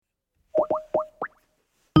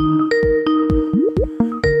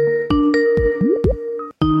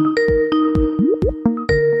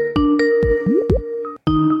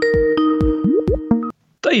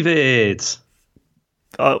David!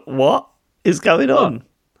 What is going on?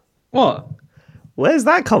 What? Where's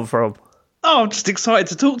that come from? Oh, I'm just excited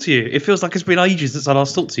to talk to you. It feels like it's been ages since I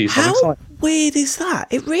last talked to you, so I'm How excited. weird is that?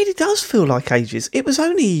 It really does feel like ages. It's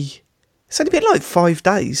only been like 5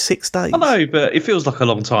 days, 6 days. I know, but it feels like a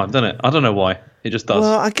long time, doesn't it? I don't know why. It just does.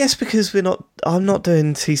 Well, I guess because I'm not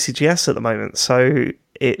doing TCGS at the moment, so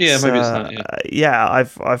it's maybe it's that. Yeah,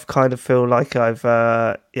 I've kind of feel like I've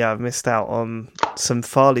missed out on some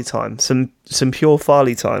Farley time, some pure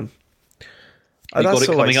Farley time. You got it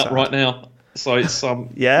coming up right now, so it's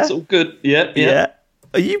yeah, it's all good. Yeah.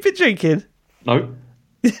 Are you been drinking? No.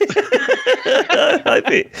 I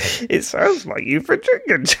think it sounds like you've been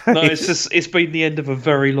drinking, James. No, it's been the end of a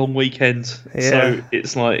very long weekend, so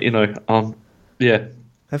it's like I'm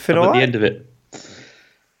at the end of it.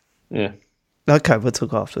 Yeah. Okay, we'll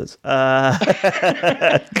talk afterwards.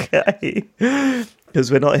 Okay.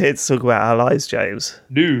 Because we're not here to talk about our lives, James.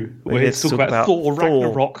 No, we're here to talk about Thor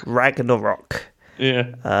Ragnarok. Ragnarok.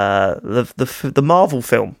 Yeah. The Marvel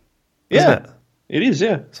film. Isn't it? It is,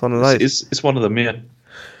 yeah. It's one of those. It's one of them, yeah.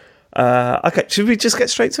 Okay, should we just get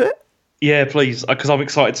straight to it? Yeah, please, because I'm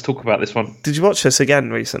excited to talk about this one. Did you watch this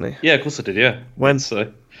again recently? Yeah, of course I did, yeah. When?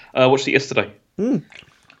 I watched it yesterday.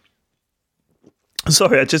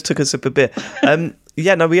 Sorry, I just took a sip of beer.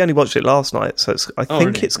 We only watched it last night, so I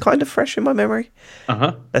think it's kind of fresh in my memory.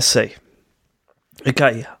 Uh-huh. Let's see.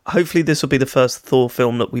 Okay, hopefully this will be the first Thor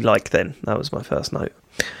film that we like then. That was my first note.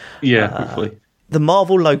 Yeah, hopefully. The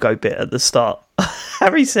Marvel logo bit at the start.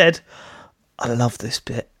 Harry said, I love this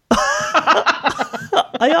bit.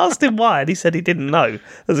 I asked him why, and he said he didn't know.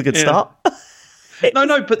 That was a good start.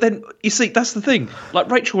 No, but then, you see, that's the thing.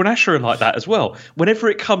 Like, Rachel and Asher are like that as well. Whenever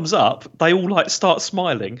it comes up, they all, like, start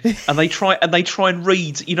smiling, and they try and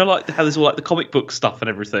read, you know, like, how there's all, like, the comic book stuff and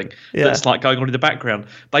everything that's, like, going on in the background.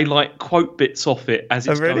 They, like, quote bits off it as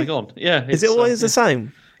it's going on. Yeah. Is it always the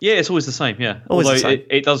same? Yeah, it's always the same, yeah. Always Although the same.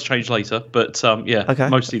 It does change later, but,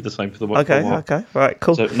 mostly the same for the while. Okay, right,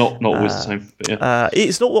 cool. So not always the same, but yeah.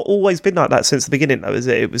 It's not always been like that since the beginning, though, is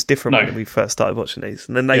it? It was different when we first started watching these.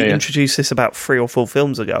 And then they introduced this about 3 or 4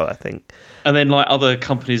 films ago, I think. And then, like, other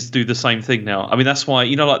companies do the same thing now. I mean, that's why,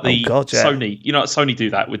 you know, like Sony, you know, like Sony do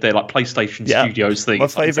that with their, like, PlayStation Studios thing. My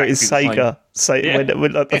favourite is Sega.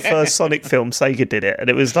 When like, the first Sonic film, Sega did it, and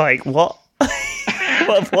it was like, what?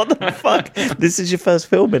 What the fuck? This is your first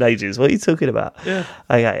film in ages. What are you talking about? Yeah.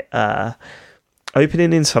 Okay.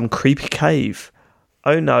 Opening in some creepy cave.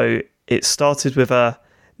 Oh no, it started with a,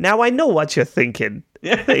 now I know what you're thinking.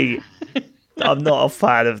 Yeah. I'm not a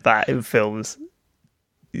fan of that in films.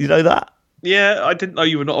 You know that? Yeah, I didn't know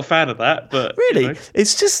you were not a fan of that, but... Really? You know.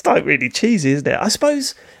 It's just, like, really cheesy, isn't it? I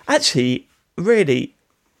suppose, actually, really,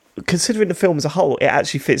 considering the film as a whole, it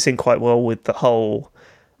actually fits in quite well with the whole...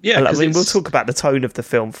 Yeah, I mean, we'll talk about the tone of the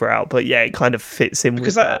film throughout, but yeah, it kind of fits in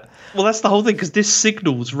with that. Well, that's the whole thing, because this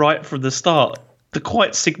signals right from the start the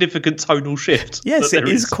quite significant tonal shift. Yes, it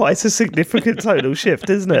is quite a significant tonal shift,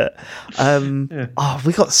 isn't it? Oh,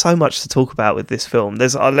 we got so much to talk about with this film.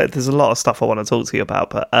 There's a lot of stuff I want to talk to you about,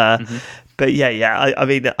 but I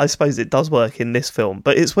mean, I suppose it does work in this film.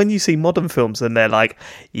 But it's when you see modern films and they're like,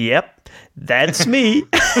 "Yep, that's me."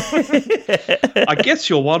 I guess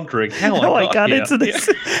you're wondering how I got into this.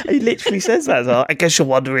 Yeah. He literally says that. So, I guess you're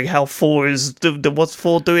wondering how what's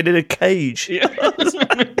Thor doing in a cage? Yeah.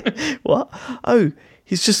 What? Oh,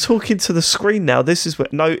 he's just talking to the screen now. This is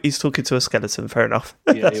what? No, he's talking to a skeleton. Fair enough.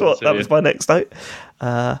 Yeah, that was my next note.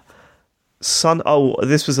 Son. Oh,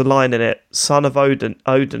 this was a line in it. Son of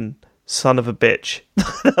Odin. Son of a bitch.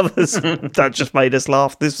 that just made us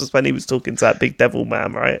laugh. This was when he was talking to that big devil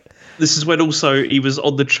man, right? This is when also he was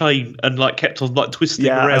on the chain and like kept on like twisting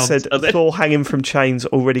around. Yeah, I said Thor hanging from chains,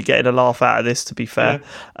 already getting a laugh out of this, to be fair.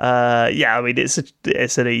 Yeah, I mean,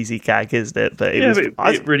 it's an easy gag, isn't it? But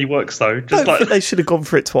it really works though. Just like they should have gone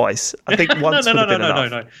for it twice. I think once would have been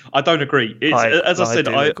enough. No. I don't agree.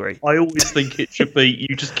 I agree. I always think it should be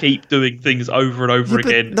you just keep doing things over and over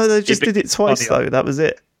again. No, they just did it twice though. That was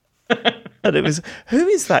it. And it was, who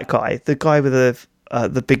is that guy? The guy with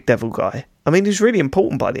the big devil guy. I mean, he's really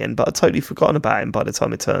important by the end, but I'd totally forgotten about him by the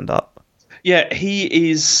time it turned up. Yeah, he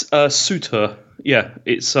is Suitor. Yeah,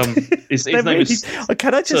 it's his name is.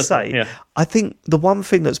 Can I just say? Yeah. I think the one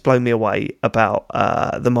thing that's blown me away about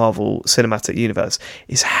the Marvel Cinematic Universe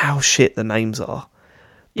is how shit the names are.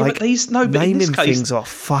 Yeah, like, but these but naming in this case, things are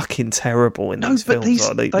fucking terrible in these films.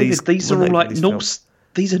 These are all like Norse.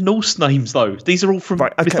 These are Norse names, though. These are all from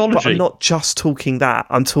mythology. But I'm not just talking that.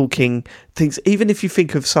 I'm talking things. Even if you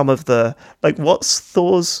think of some of the, like, what's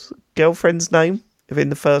Thor's girlfriend's name in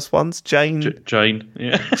the first ones? Jane. Jane.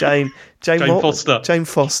 Yeah. Jane Foster. Jane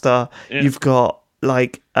Foster. Yeah. You've got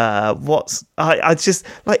like I just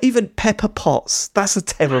like even Pepper Potts. That's a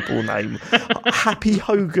terrible name. Happy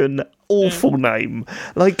Hogan, awful name.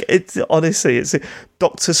 Like it's honestly, it's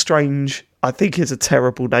Doctor Strange. I think is a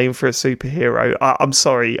terrible name for a superhero. I'm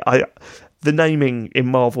sorry. The naming in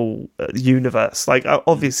Marvel universe, like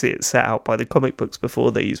obviously it's set out by the comic books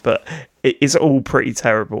before these, but it is all pretty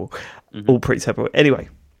terrible. All pretty terrible. Anyway,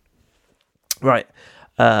 right.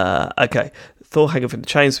 Okay. Thor hanging from the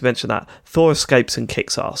chains, we mentioned that. Thor escapes and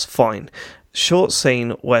kicks ass. Fine. Short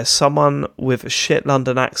scene where someone with a shit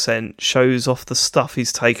London accent shows off the stuff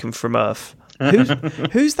he's taken from Earth.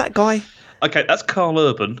 Who's that guy? Okay, that's Carl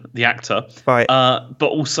Urban, the actor. Right. But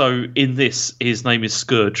also in this, his name is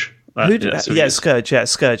Scourge.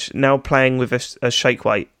 Scourge. Now playing with a shake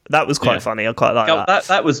weight. That was quite funny. I quite like that.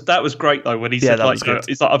 That was great though when he said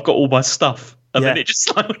he's like I've got all my stuff. And then it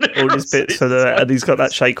just like all his bits and he's got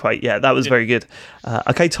that shake weight. Yeah, that was very good.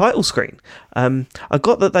 Okay, title screen. I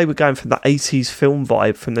got that they were going for that 80s film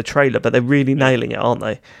vibe from the trailer, but they're really nailing it, aren't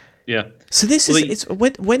they? Yeah. So this is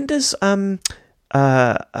when does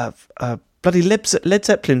bloody Led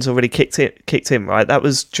Zeppelin's already kicked in, right? That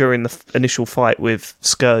was during the initial fight with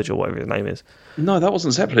Scourge or whatever his name is. No, that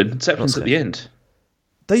wasn't Zeppelin. Zeppelin's at the end.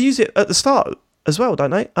 They use it at the start as well,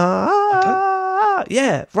 don't they?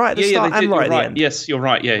 Yeah, right at the start and right at the end. Yes, you're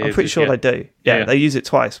right. Yeah, I'm pretty sure they do. Yeah, they use it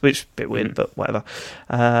twice, which is a bit weird, but whatever.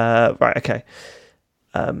 Right, okay.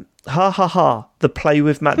 The play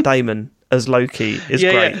with Matt Damon as Loki is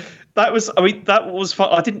great. Yeah. That was fun.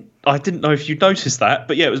 I didn't know if you noticed that,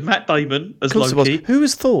 but yeah, it was Matt Damon as Loki. Who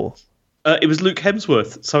was Thor? It was Luke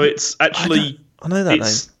Hemsworth. So it's actually I know that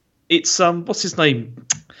name. It's what's his name?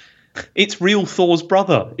 It's real Thor's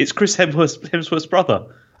brother. It's Chris Hemsworth's brother.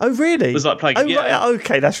 Oh really? It was like playing. Right,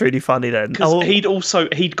 okay, that's really funny then. Because he'd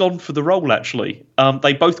gone for the role actually.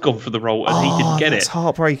 They both gone for the role and he didn't get it. That's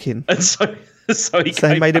heartbreaking. And so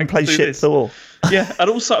they made him play shit Thor. Yeah, and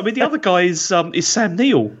also I mean the other guy is Sam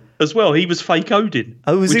Neill as well. He was fake Odin.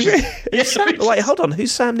 Oh, was he? Wait, hold on.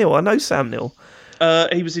 Who's Sam Neill? I know Sam Neill.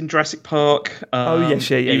 He was in Jurassic Park. Yeah.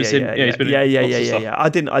 I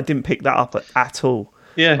didn't pick that up at all.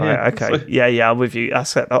 Yeah, right, okay. So. Yeah, I'm with you.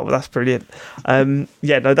 That's brilliant.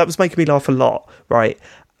 That was making me laugh a lot, right?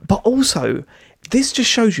 But also, this just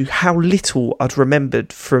shows you how little I'd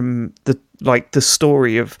remembered from the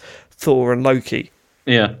story of Thor and Loki.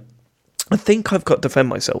 Yeah. I think I've got to defend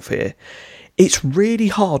myself here. It's really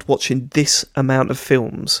hard watching this amount of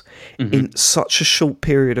films in such a short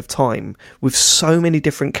period of time with so many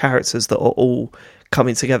different characters that are all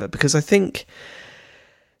coming together, because I think,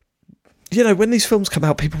 you know, when these films come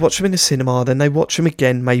out, people watch them in the cinema, then they watch them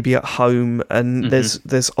again, maybe at home, and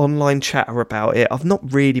there's online chatter about it. I've not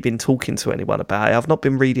really been talking to anyone about it. I've not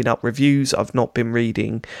been reading up reviews. I've not been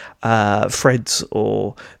reading threads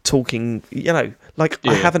or talking, you know,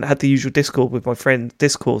 I haven't had the usual discourse with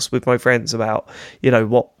my friends about, you know,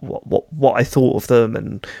 what I thought of them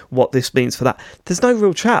and what this means for that. There's no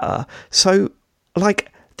real chatter. So,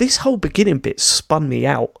 this whole beginning bit spun me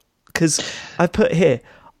out, because I put here,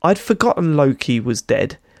 I'd forgotten Loki was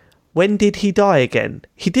dead. When did he die again?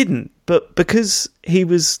 He didn't, but because he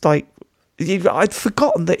was I'd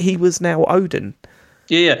forgotten that he was now Odin.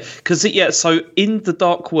 Yeah, because so in the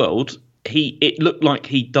Dark World, it looked like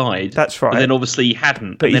he died. That's right. And then obviously he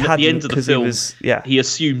hadn't. But at the end of the film, he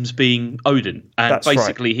assumes being Odin, and that's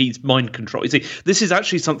basically he's mind control. You see, this is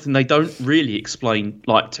actually something they don't really explain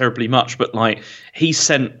terribly much, but he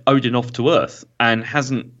sent Odin off to Earth and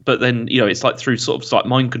hasn't. But then it's through sort of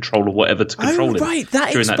mind control or whatever to control him. Right,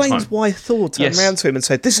 that explains why Thor turned around to him and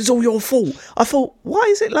said, "This is all your fault." I thought, why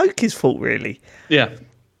is it Loki's fault, really? Yeah,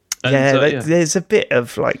 there's a bit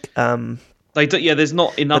of They do, there's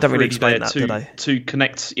not enough really there to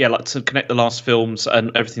connect, to connect the last films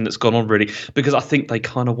and everything that's gone on, really, because I think they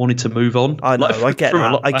kind of wanted to move on. I know, I get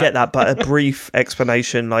that, but a brief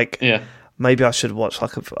explanation, maybe I should watch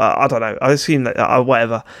I don't know. I assume that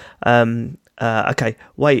whatever. Okay,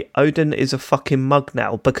 wait, Odin is a fucking mug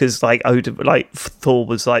now because Odin, Thor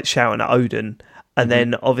was shouting at Odin. And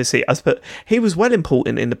then, obviously, he was well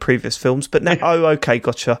important in the previous films, but now, okay,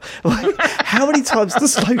 gotcha. How many times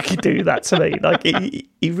does Loki do that to me?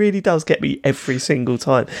 He really does get me every single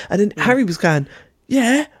time. And then Harry was going,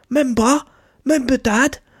 remember,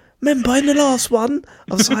 Dad? Remember in the last one?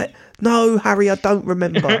 I was like, no, Harry, I don't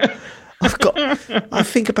remember. I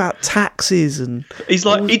think about taxes and... He's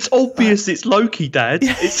like, it's obvious it's Loki, Dad.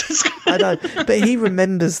 Yeah, I know, but he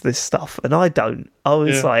remembers this stuff and I don't. I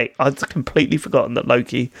was like, I'd completely forgotten that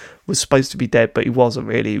Loki was supposed to be dead, but he wasn't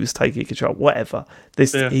really. He was taking control. Whatever.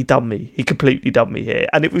 He done me. He completely done me here,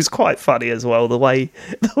 and it was quite funny as well. The way.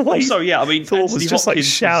 Also, I mean, Thor was just like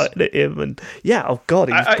shouting at him, and oh god,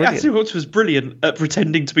 he was brilliant. Anthony Hopkins was brilliant at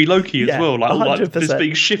pretending to be Loki as well, like just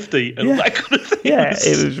being shifty and all that kind of thing. Yeah,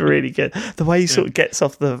 it was really good. The way he sort of gets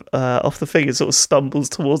off the thing and sort of stumbles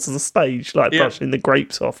towards the stage, like brushing the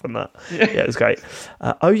grapes off and that. Yeah, it was great.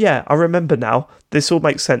 I remember now. This all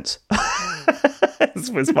makes sense. This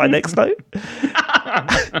was my next note.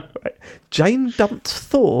 Right. Jane dumped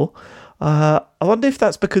Thor. I wonder if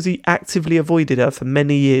that's because he actively avoided her for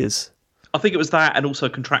many years. I think it was that, and also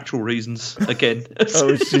contractual reasons again.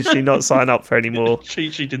 Did she not sign up for any more? She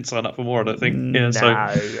didn't sign up for more, I don't think. Yeah,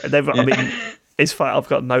 no. I mean, it's fine. I've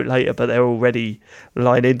got a note later, but they're already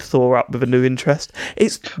lining Thor up with a new interest.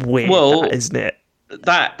 It's weird, isn't it?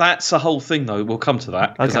 That's a whole thing, though. We'll come to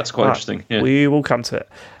that because that's quite interesting. Yeah. We will come to it.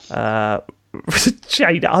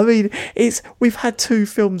 Jane, I mean, we've had 2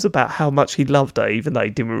 films about how much he loved her, even though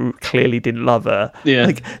he clearly didn't love her. Yeah.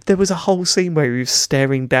 Like, there was a whole scene where he was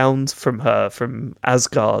staring down from her from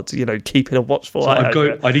Asgard, keeping a watchful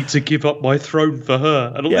eye. I need to give up my throne for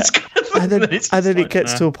her, and all this kind of thing. And then it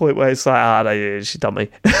gets to a point where it's like, no, she done me.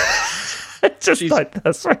 Just like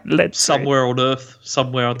that's right. Somewhere on Earth,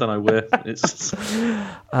 somewhere I don't know where. It's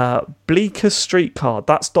Bleecker Streetcar.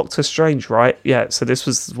 That's Doctor Strange, right? Yeah. So this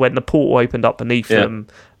was when the portal opened up beneath them.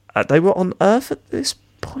 They were on Earth at this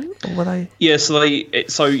point, or were they? Yeah. So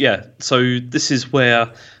this is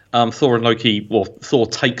where Thor and Loki. Well, Thor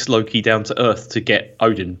takes Loki down to Earth to get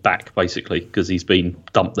Odin back, basically, because he's been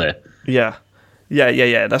dumped there. Yeah.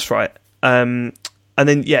 That's right. And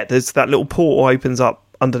then there's that little portal opens up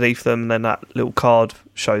underneath them, and then that little card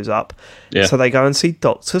shows up. Yeah. So they go and see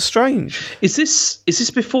Doctor Strange. Is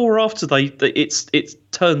this before or after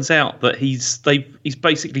it turns out that he's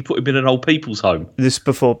basically put him in an old people's home? This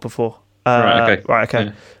before. Right. Okay.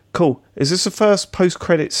 Yeah. Cool. Is this the first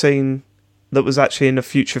post-credit scene that was actually in a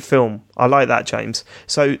future film? I like that, James.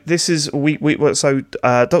 So this is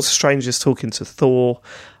Doctor Strange is talking to Thor.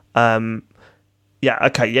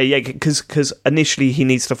 Because initially he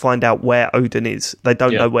needs to find out where Odin is. They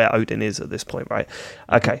don't know where Odin is at this point, right?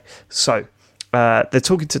 Okay, so they're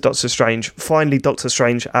talking to Doctor Strange. Finally, Doctor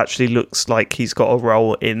Strange actually looks like he's got a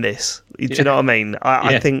role in this. Do you know what I mean?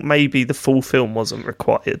 I think maybe the full film wasn't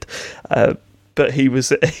required. But he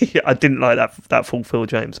was... I didn't like that full film,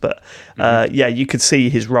 James. But you could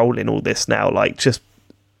see his role in all this now, like just...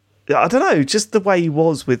 I don't know, just the way he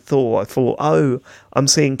was with Thor. I thought, I'm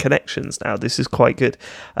seeing connections now. This is quite good.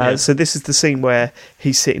 So this is the scene where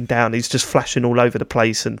he's sitting down. He's just flashing all over the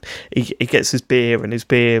place, and he gets his beer, and his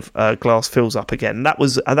beer glass fills up again. That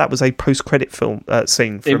was a post-credit film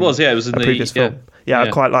scene. From it was in the previous film. Yeah, I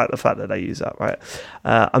quite like the fact that they use that. Right.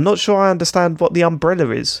 I'm not sure I understand what the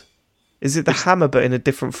umbrella is. Is it the hammer, but in a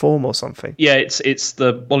different form or something? Yeah, it's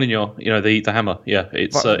the Mjolnir. The hammer. Yeah,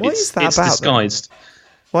 it's disguised. Then?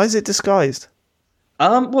 Why is it disguised?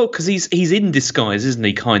 Well, because he's in disguise, isn't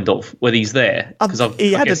he? Kind of when he's there.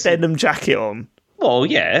 He had a denim jacket on. Well,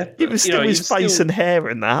 yeah, it was still his face and hair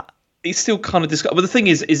and that. He's still kind of disguised. But the thing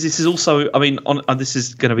is this is also. I mean, this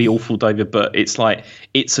is going to be awful, David, but it's like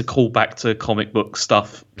it's a callback to comic book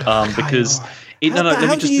stuff because.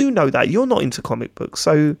 How do you know that? You're not into comic books,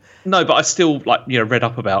 so no. But I still read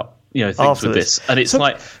up about things afterwards. With this, and it's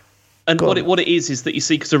like. And what it is that you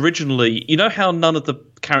see, because originally, you know how none of the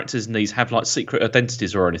characters in these have like secret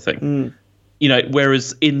identities or anything,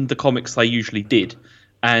 whereas in the comics they usually did.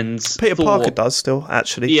 And Peter Parker does still,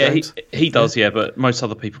 actually. Yeah, he does, but most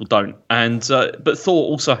other people don't. And but Thor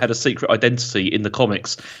also had a secret identity in the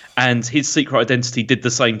comics, and his secret identity did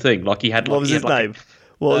the same thing. Like he had. What was his name?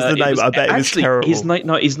 What was the name? I bet it was terrible.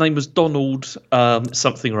 His name was Donald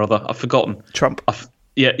something or other. I've forgotten. Trump.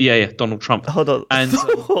 Yeah, Donald Trump. Hold on. And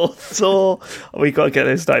Thor, we got to get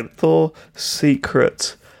his name. Thor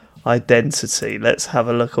secret identity. Let's have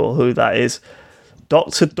a look at who that is.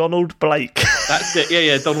 Dr. Donald Blake. That's it.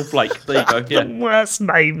 Yeah, Donald Blake. There you go. Yeah. The worst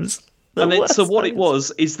names. What it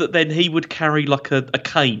was is that then he would carry like a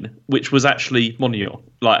cane, which was actually Mjolnir,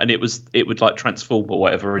 and it would like transform or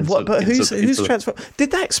whatever. Who's transform?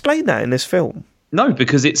 Did they explain that in this film? No,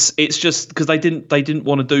 because it's just because they didn't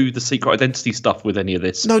want to do the secret identity stuff with any of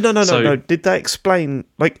this. No. Did they explain?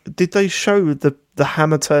 Like, did they show the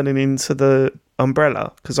hammer turning into the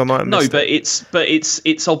umbrella? Because I might have missed but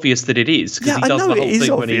it's obvious that it is because he does the whole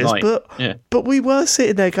thing when he like. But we were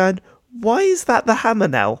sitting there going, why is that the hammer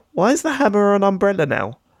now? Why is the hammer an umbrella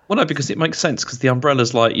now? Well, no, because it makes sense because the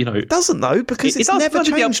umbrella's like It doesn't though because it's never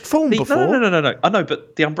changed form before. No. I know,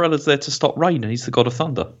 but the umbrella's there to stop rain, and he's the god of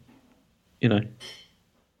thunder. You know.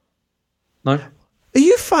 No. Are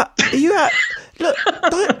you fat? Are you at? Look,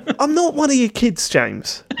 I'm not one of your kids,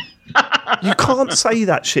 James. You can't say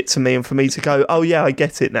that shit to me and for me to go, oh yeah, I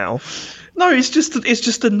get it now. No, it's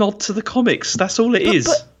just a nod to the comics. That's all it is.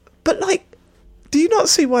 But like, do you not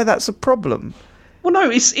see why that's a problem? Well, no,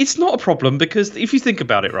 it's not a problem because if you think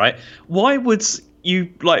about it, right? Why would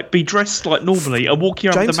you like be dressed like normally and walking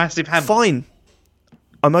around with a massive hammer? Fine,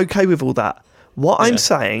 I'm okay with all that. What I'm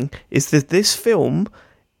saying is that this film,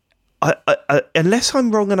 I, unless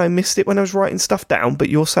I'm wrong and I missed it when I was writing stuff down, but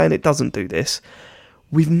you're saying it doesn't do this.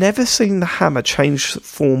 We've never seen the hammer change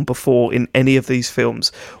form before in any of these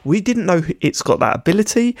films. We didn't know it's got that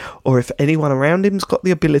ability or if anyone around him's got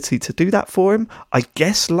the ability to do that for him. I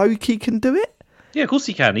guess Loki can do it. Yeah, of course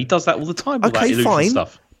he can. He does that all the time with that illusion fine,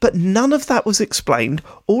 stuff. But none of that was explained.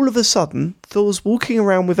 All of a sudden, Thor's walking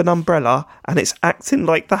around with an umbrella and it's acting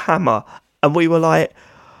like the hammer. And we were like,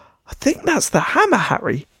 I think that's the hammer,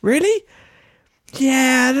 Harry. Really?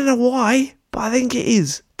 Yeah, I don't know why, but I think it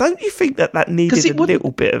is. Don't you think that needed a little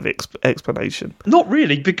bit of explanation? Not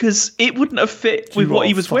really, because it wouldn't have fit with what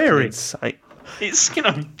he was wearing. Insane. It's,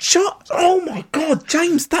 oh my God,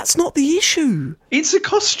 James, that's not the issue. It's a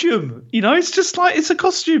costume. It's just like, it's a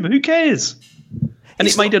costume. Who cares? And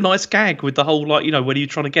it made a nice gag with the whole, like, when you're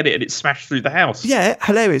trying to get it and it smashed through the house. Yeah,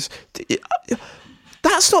 hilarious.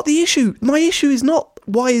 That's not the issue. My issue is not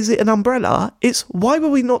why is it an umbrella. It's why were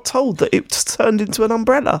we not told that it turned into an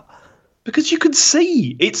umbrella? Because you can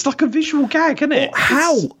see. It's like a visual gag, isn't it?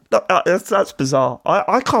 How? That's bizarre.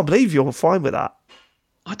 I can't believe you're fine with that.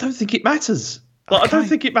 I don't think it matters. I don't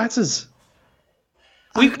think it matters.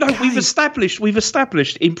 We've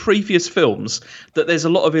established in previous films that there's a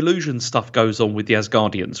lot of illusion stuff goes on with the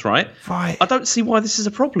Asgardians, right? Right. I don't see why this is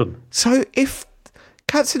a problem. So if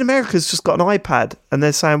Captain America's just got an iPad and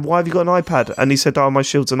they're saying, why have you got an iPad? And he said, oh, my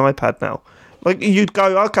shield's an iPad now. Like, you'd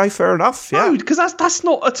go, okay, fair enough. Yeah. No, because that's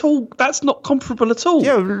not at all. That's not comparable at all.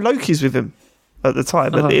 Yeah, Loki's with him at the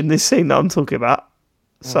time in this scene that I'm talking about.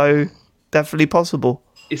 So definitely possible.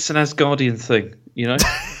 It's an Asgardian thing,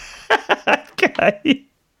 Okay.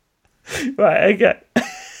 Right.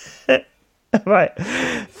 Okay. Right.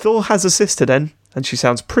 Thor has a sister then, and she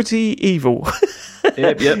sounds pretty evil.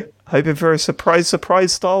 Yep. Hoping for a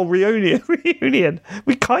surprise style reunion.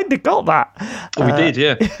 We kind of got that. We did,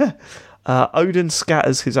 yeah. Odin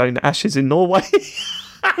scatters his own ashes in Norway.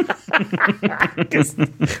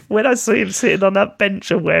 When I see him sitting on that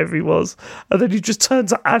bench or wherever he was, and then he just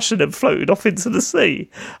turns to ash and floated off into the sea,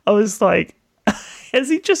 I was like, has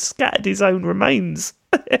he just scattered his own remains?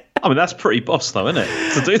 I mean, that's pretty boss, though, isn't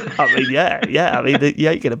it? To do that. I mean, yeah. I mean, you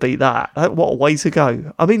ain't going to beat that. What a way to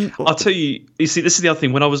go. I mean, I'll tell you. You see, this is the other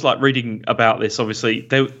thing. When I was like reading about this, obviously,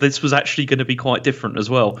 this was actually going to be quite different as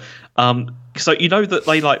well. So that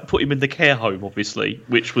they like put him in the care home, obviously,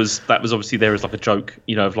 that was obviously there as like a joke.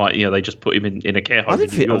 They just put him in a care home. I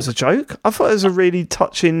didn't think it was a joke. I thought it was a really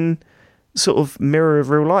touching sort of mirror of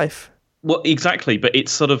real life. Well, exactly, but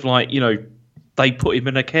it's sort of like they put him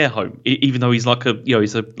in a care home, even though he's like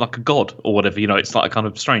he's like a god or whatever. It's like kind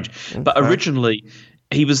of strange. Okay. But originally,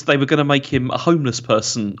 they were going to make him a homeless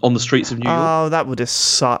person on the streets of New York. Oh, that would have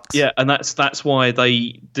sucked. Yeah, and that's why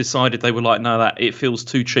they decided they were like, no, that it feels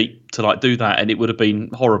too cheap to like do that, and it would have been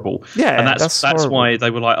horrible. Yeah, and that's why they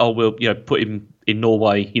were like, oh, we'll put him in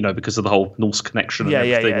Norway, because of the whole Norse connection. And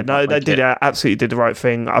everything. Yeah. No, they absolutely did the right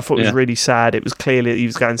thing. I thought it was really sad. It was clear that he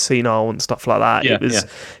was going senile and stuff like that.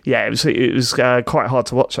 It was quite hard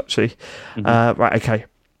to watch actually. Mm-hmm. Right, okay.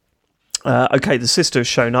 The sister has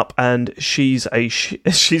shown up and she's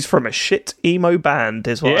from a shit emo band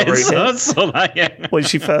is what I wrote here. When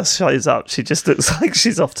she first shows up, she just looks like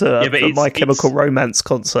she's off to a My Chemical Romance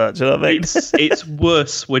concert. Do you know what I mean? It's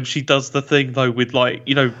worse when she does the thing though with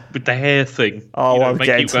with the hair thing. Oh, I'm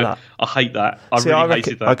getting to that. I hate that. I really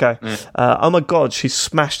hated that. Okay. Yeah. Oh my God, she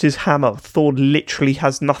smashed his hammer. Thor literally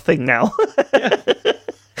has nothing now. Yeah.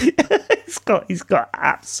 He's got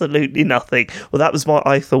absolutely nothing. Well, that was what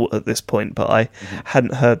I thought at this point, but I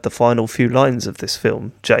hadn't heard the final few lines of this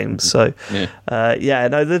film, James. So,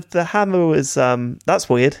 the hammer was that's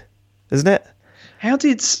weird, isn't it? How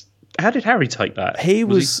did Harry take that? He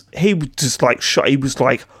was just like shot. He was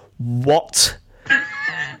like, what?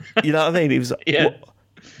 You know what I mean? He was like, yeah. What?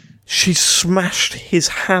 She smashed his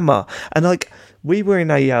hammer, and like we were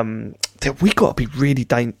in a we got to be really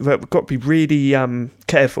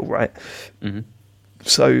careful, right? Mm-hmm.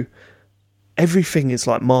 So everything is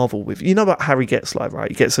like Marvel with, what Harry gets like,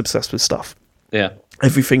 right? He gets obsessed with stuff. Yeah.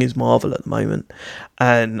 Everything is Marvel at the moment,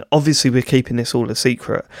 and obviously we're keeping this all a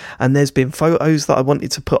secret, and there's been photos that I wanted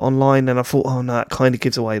to put online, and I thought, oh no, that kind of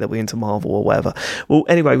gives away that we're into Marvel or whatever. Well,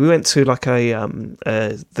 anyway, we went to like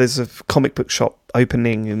there's a comic book shop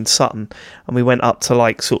opening in Sutton, and we went up to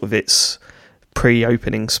like sort of its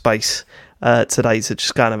pre-opening space today to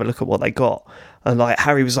just go and have a look at what they got. And like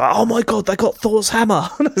Harry was like, oh my god, they got Thor's hammer.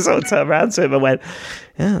 And I sort of turned around to him and went,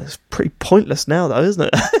 yeah, it's pretty pointless now though, isn't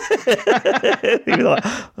it? He was like,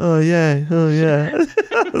 oh yeah.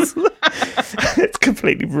 It's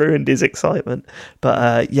completely ruined his excitement.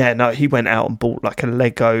 But no, he went out and bought like a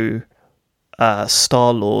Lego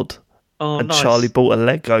Star-Lord. Oh, and nice. Charlie bought a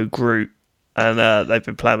Lego Groot. And they've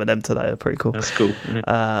been playing with them today. They're pretty cool. That's cool.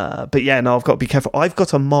 But yeah, no, I've got to be careful. I've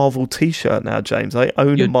got a Marvel t-shirt now, James. I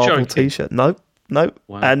own a Marvel joking. t-shirt. No.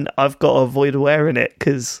 Wow. And I've got to avoid wearing it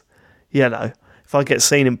because, if I get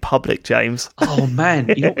seen in public, James. Oh man,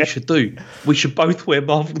 you know what we should do? We should both wear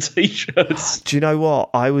Marvel t-shirts. Do you know what?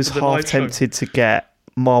 I was half tempted to get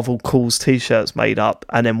Marvel Calls t-shirts made up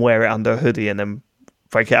and then wear it under a hoodie and then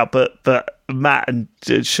break it out. But Matt and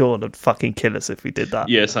Sean would fucking kill us if we did that.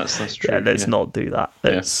 Yes, that's true. Yeah, let's not do that.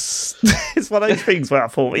 It's one of those things where I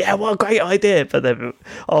thought, yeah, what a great idea. But then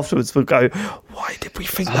afterwards we'll go, why did we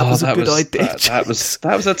think that was a good idea? That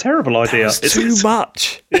was a terrible idea. It's too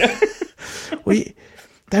much. Yeah.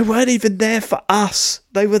 They weren't even there for us.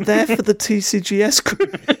 They were there for the TCGS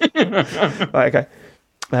group. Right,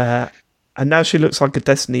 okay. And now she looks like a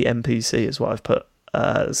Destiny NPC is what I've put.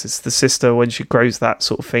 It's the sister when she grows that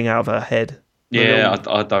sort of thing out of her head. Yeah,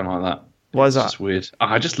 I don't like that. Why is that? It's weird.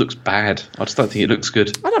 It just looks bad. I just don't think it looks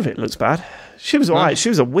good. I don't think it looks bad. She was alright. She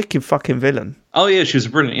was a wicked fucking villain. Oh yeah, she was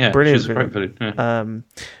brilliant. Yeah, brilliant. She was a great villain. Yeah.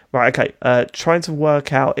 Right, okay. Trying to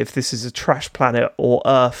work out if this is a trash planet or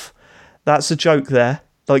Earth. That's a joke there.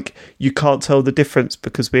 Like, you can't tell the difference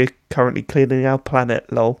because we're currently cleaning our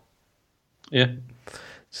planet, lol. Yeah.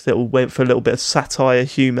 Still went for a little bit of satire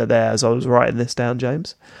humour there as I was writing this down,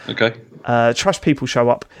 James. Okay. Trash people show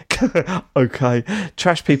up. Okay.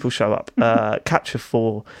 Trash people show up. Capture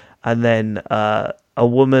 4. And then a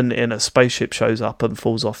woman in a spaceship shows up and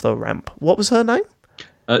falls off the ramp. What was her name?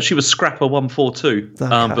 She was Scrapper 142,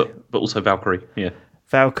 Okay. but also Valkyrie. Yeah.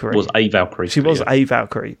 Valkyrie. Was a Valkyrie. She was a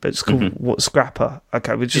Valkyrie, but it's called Scrapper.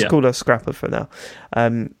 Okay, we'll just call her Scrapper for now.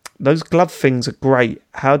 Those glove things are great.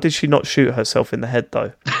 How did she not shoot herself in the head,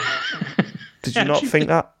 though? Did you not think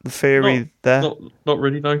that? The theory there? Not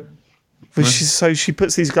really, no. Well, she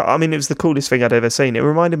puts these... I mean, it was the coolest thing I'd ever seen. It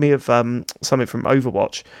reminded me of something from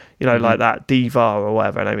Overwatch, like that Diva or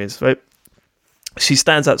whatever her name is. But she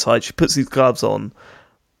stands outside, she puts these gloves on,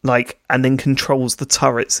 and then controls the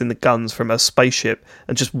turrets in the guns from her spaceship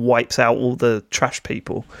and just wipes out all the trash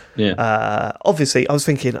people. Yeah. Obviously, I was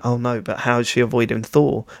thinking, oh no, but how is she avoiding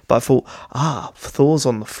Thor? But I thought, Thor's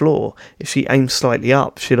on the floor. If she aims slightly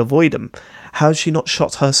up, she'll avoid him. How has she not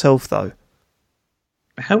shot herself, though?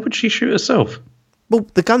 How would she shoot herself? Well,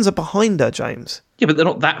 the guns are behind her, James. Yeah, but they're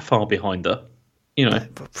not that far behind her. They're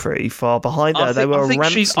pretty far behind her. They were a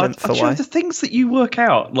ramp's length away. The things that you work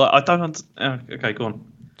out, I don't. Okay, go on.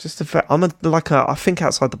 Just a fact. I think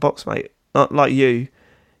outside the box, mate. Not like you.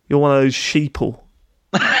 You're one of those sheeple.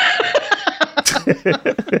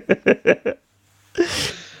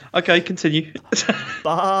 Okay, continue.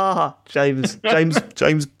 James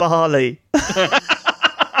Barley.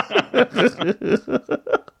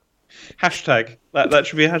 Hashtag. That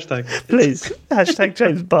should be a hashtag. Please. Hashtag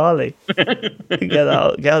James Barley. Get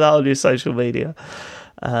that on your social media.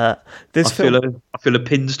 I feel a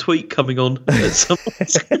pinned tweet coming on.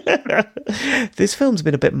 This film's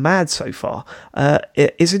been a bit mad so far.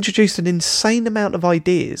 It's introduced an insane amount of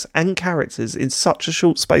ideas and characters in such a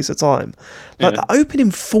short space of time. The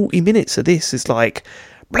opening 40 minutes of this is like,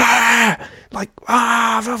 blah,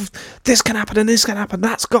 this can happen and this can happen.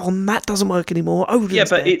 That's gone. That doesn't work anymore.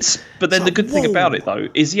 But then the good thing about it though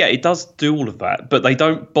is it does do all of that, but they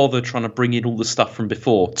don't bother trying to bring in all the stuff from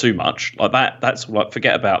before too much. That's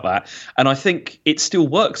forget about that. And I think it still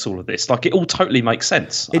works. All of this, it all totally makes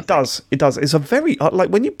sense. It does. It's a very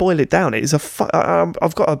when you boil it down, it is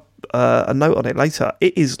I've got a note on it later.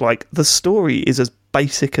 It is the story is as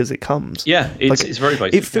basic as it comes. Yeah, it's very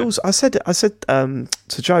basic. It feels. I said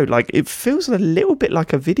to Joe, it feels a little bit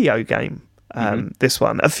like a video game. This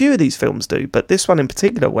one, a few of these films do, but this one in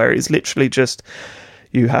particular, where it's literally just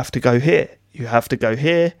you have to go here, you have to go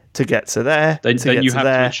here to get to there, then you have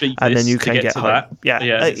to achieve this, and then you can get home. That. Yeah,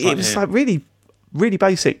 it was really, really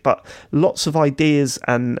basic, but lots of ideas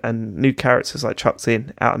and new characters chucked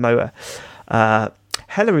in out of nowhere.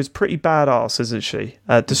 Hela is pretty badass, isn't she?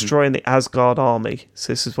 Destroying the Asgard army.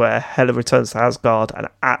 So this is where Hela returns to Asgard and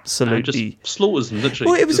absolutely just slaughters them.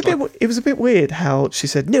 Literally. Well, it was a bit weird how she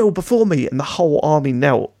said kneel before me, and the whole army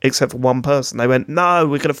knelt except for one person. They went, "No,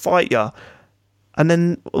 we're going to fight you," and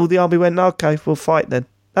then all the army went, "Okay, we'll fight then."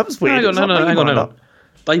 That was weird. Hang on.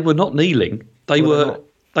 They were not kneeling. They were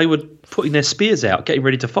putting their spears out, getting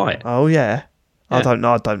ready to fight. Oh yeah. I don't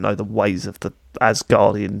know the ways of the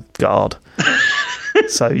Asgardian guard.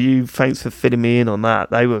 So thanks for fitting me in on that.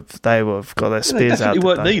 They were got their spears out. They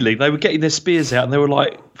weren't kneeling. They were getting their spears out, and they were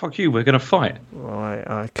like, "Fuck you, we're going to fight." Right.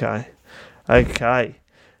 Okay.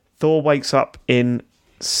 Thor wakes up in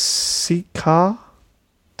Sikaar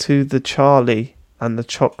to the Charlie and the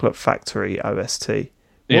Chocolate Factory OST.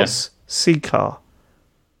 What's Sikaar?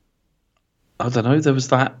 I don't know. There was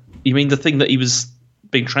that. You mean the thing that he was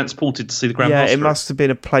being transported to see the Grandmaster? Yeah, it must have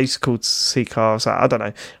been a place called Sikaar. So I don't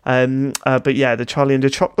know. But yeah, the Charlie and the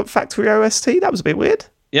Chocolate Factory OST. That was a bit weird.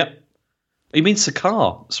 Yep. You mean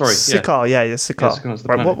Sikaar? Sorry. Sikaar. Yeah, Sikaar. Yeah,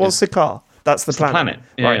 right, what's Sikaar? That's the planet.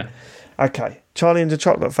 Yeah, right. Yeah. Okay. Charlie and the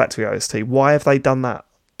Chocolate Factory OST. Why have they done that?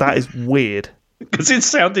 That is weird. Because it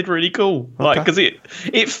sounded really cool. Like, because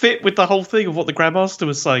it fit with the whole thing of what the Grandmaster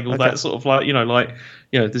was saying. All that sort of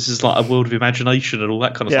this is like a world of imagination and all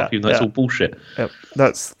that kind of stuff. Even though it's all bullshit. Yep.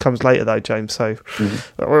 That comes later though, James. So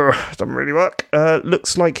doesn't really work.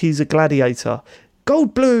 Looks like he's a gladiator.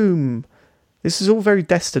 Goldblum. This is all very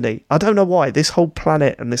Destiny. I don't know why. This whole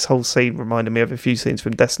planet and this whole scene reminded me of a few scenes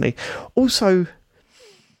from Destiny. Also,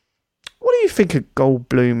 what do you think of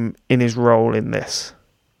Goldblum in his role in this?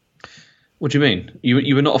 What do you mean?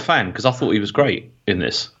 You were not a fan? Because I thought he was great in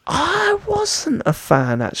this. I wasn't a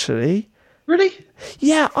fan, actually. Really?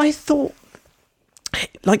 Yeah, I thought...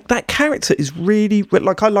 Like, that character is really...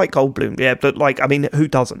 Like, I like Goldblum, yeah, but, like, I mean, who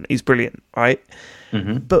doesn't? He's brilliant, right?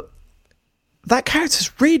 Mm-hmm. But that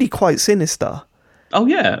character's really quite sinister. Oh,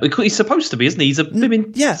 yeah. He's supposed to be, isn't he? He's a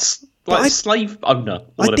slave owner.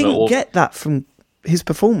 I didn't get that from his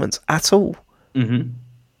performance at all. Mm-hmm.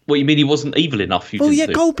 What, you mean he wasn't evil enough?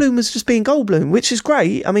 Goldblum was just being Goldblum, which is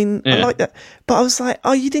great. I mean, I like that. But I was like,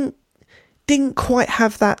 oh, you didn't quite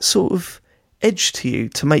have that sort of edge to you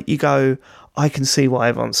to make you go, I can see why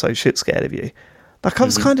everyone's so shit scared of you. Like, I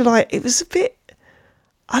was kind of like, it was a bit,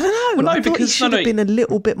 I don't know. Well, no, because he should have been a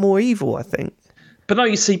little bit more evil, I think. But no,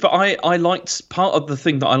 you see, but I liked, part of the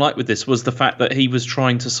thing that I liked with this was the fact that he was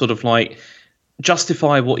trying to sort of like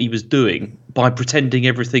justify what he was doing by pretending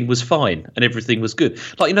everything was fine and everything was good.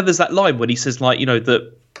 Like, there's that line when he says, like, his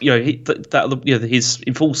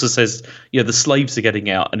enforcer says, the slaves are getting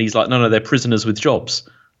out, and he's like, no, they're prisoners with jobs.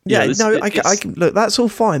 I can look. That's all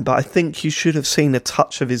fine, but I think you should have seen a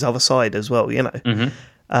touch of his other side as well.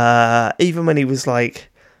 Mm-hmm. Even when he was like,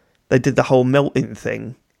 they did the whole melting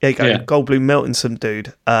thing. Goldblum melting some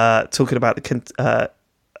dude. Talking about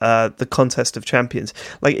the contest of champions.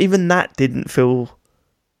 Like, even that didn't feel,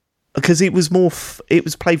 because it was more it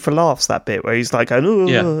was played for laughs, that bit where he's like going,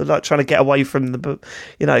 like trying to get away from the,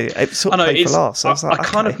 it sort of played for laughs. So I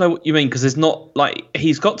kind of know what you mean, because there's not, like,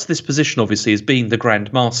 he's got to this position obviously as being the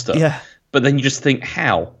Grand Master, but then you just think,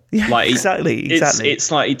 how? Like, exactly. It's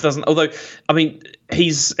like he doesn't, although, I mean,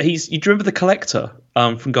 he's you remember the Collector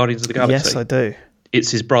from Guardians of the Galaxy? Yes, I do. It's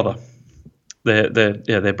his brother.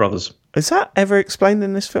 They're brothers. Is that ever explained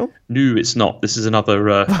in this film? No, it's not. This is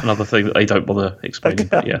another thing that they don't bother explaining.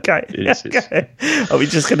 Okay. Are we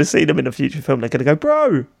just going to see them in a future film? They're going to go,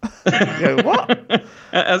 bro. You go, what?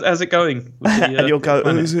 How's it going? And you'll go,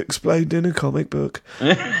 it was explained in a comic book.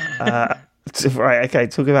 Right, okay,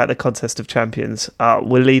 talking about the Contest of Champions.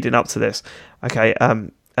 We're leading up to this. Okay,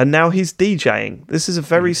 and now he's DJing. This is a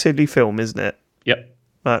very silly film, isn't it? Yep.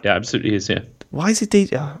 Yeah, absolutely is, yeah. Why is he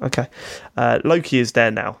DJ? Oh, okay. Loki is there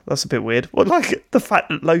now. That's a bit weird. Well, like, the fact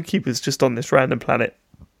that Loki was just on this random planet.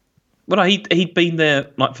 Well, no, he'd been there,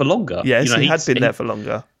 like, for longer. Yes, he had been there for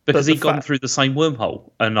longer. Because he'd gone through the same wormhole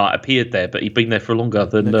and, like, appeared there, but he'd been there for longer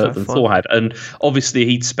than Thor had. And obviously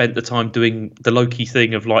he'd spent the time doing the Loki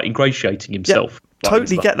thing of, like, ingratiating himself. Yeah,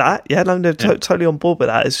 totally get that. Yeah, no, totally on board with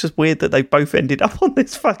that. It's just weird that they both ended up on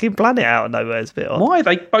this fucking planet out of nowhere. It's a bit odd. Why?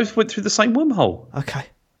 They both went through the same wormhole. Okay.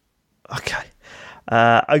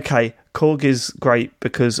 Korg is great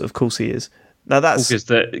because, of course, he is. Now that's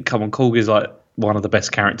Korg is like one of the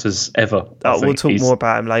best characters ever. We'll talk more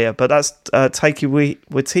about him later. But that's Taika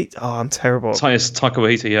Waititi. Oh, I'm terrible. Taika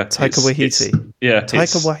Waititi. Yeah,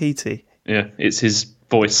 Taika Waititi. Yeah, it's his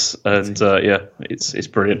voice, and it's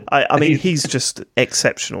brilliant. I mean, he's just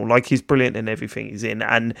exceptional. Like, he's brilliant in everything he's in,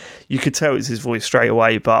 and you could tell it's his voice straight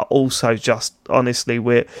away. But also, just honestly,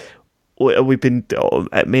 we've been,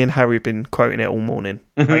 me and Harry have been quoting it all morning.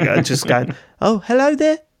 Like, just going, oh, hello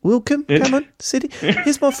there, welcome, come on, sit.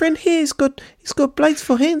 Here's my friend here. He's got blades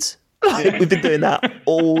for hands. Like, we've been doing that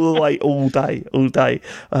all the way, all day.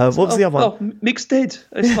 What was the other one? Oh, Mick's dead.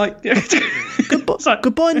 It's like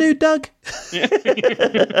goodbye, new Doug.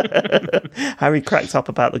 Harry cracked up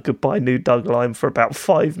about the goodbye, new Doug line for about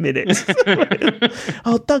 5 minutes.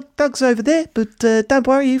 Oh, Doug's over there, but don't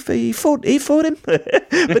worry, he fought him, but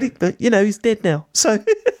he's dead now. So.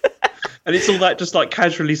 And it's all that just like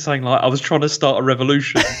casually saying like I was trying to start a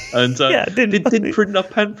revolution and didn't print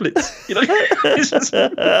enough pamphlets. It's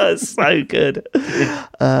just... so good.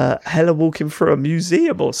 Hela walking through a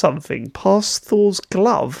museum or something, past Thor's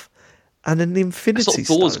glove and an Infinity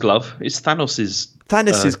Stone. Thor's glove. It's Thanos's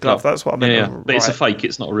glove. That's what I meant. Yeah, but it's a fake.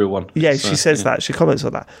 It's not a real one. Yeah, she says that. She comments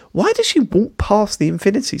on that. Why does she walk past the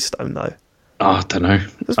Infinity Stone though? Oh, I don't know.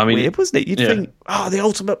 That's weird, wasn't it? You'd think, the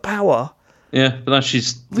ultimate power. Yeah, but no,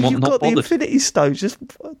 she's you've not got bothered. The Infinity Stone. Just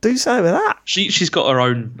do something with that. She's got her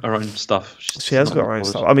own stuff. She has got her own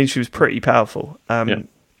stuff. I mean, she was pretty powerful. I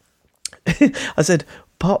said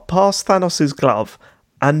past Thanos' glove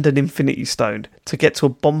and an Infinity Stone to get to a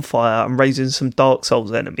bonfire and raising some Dark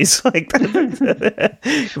Souls enemies. Like is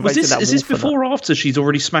this before or after she's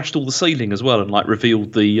already smashed all the ceiling as well and like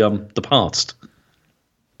revealed the past?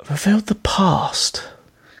 Revealed the past.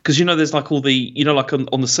 Because there's like all the like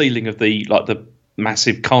on the ceiling of the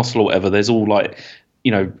massive castle or whatever. There's all like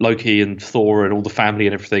Loki and Thor and all the family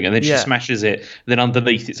and everything, and then she smashes it. Then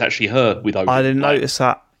underneath, it's actually her with Odin. I didn't notice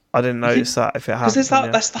that. If it happened. Because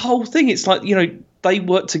that's the whole thing. It's like they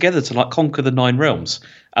worked together to like conquer the 9 realms,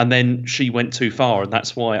 and then she went too far, and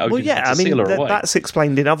that's why Odin had to seal her away. That's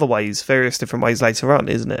explained in other ways, various different ways later on,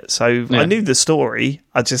 isn't it? So I knew the story.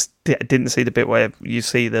 I just didn't see the bit where you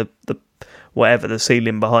see the whatever, the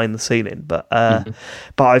ceiling behind the ceiling, but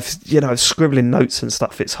I've scribbling notes and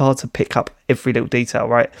stuff. It's hard to pick up every little detail,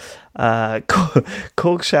 right?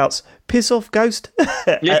 Korg shouts, "Piss off, Ghost!"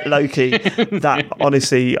 at Loki. That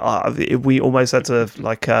honestly, we almost had to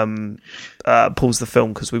pause the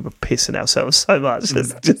film because we were pissing ourselves so much.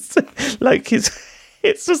 It's just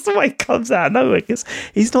it's just the way it comes out of nowhere because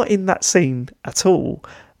he's not in that scene at all.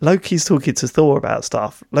 Loki's talking to Thor about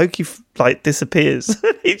stuff. Loki disappears.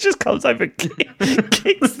 He just comes over and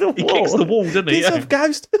kicks the wall. He kicks the wall, doesn't he? Piss off,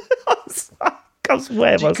 Ghost.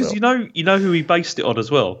 Because you know who he based it on as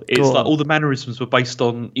well. It's like all the mannerisms were based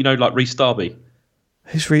on like Rhys Darby.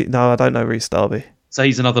 No, I don't know Rhys Darby. So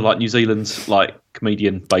he's another like New Zealand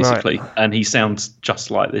comedian basically, right. And he sounds just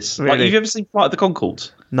like this. Really? Like, have you ever seen Flight of the Conchords?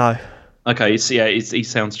 No. Okay, he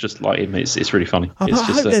sounds just like him. It's really funny. I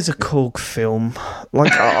hope there's a Korg film.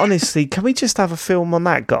 Honestly, can we just have a film on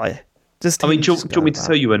that guy? Do you want me to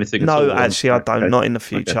tell you anything? No, actually, I don't. Okay. Not in the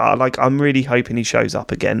future. Okay. I'm really hoping he shows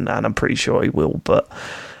up again, and I'm pretty sure he will. But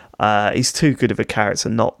he's too good of a character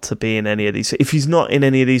not to be in any of these. If he's not in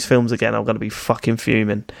any of these films again, I'm going to be fucking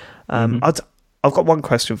fuming. I've got one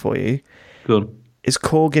question for you. Go on. Is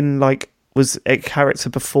Korg was a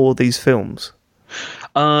character before these films?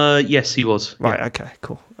 Yes, he was. Right. Yeah. Okay.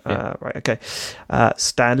 Cool. Yeah. Right. Okay.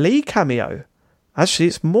 Stan Lee cameo. Actually,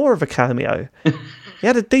 it's more of a cameo. He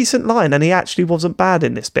had a decent line, and he actually wasn't bad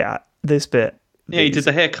in this bit. Yeah, he did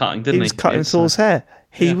the hair cutting, didn't he? He was cutting Thor's hair.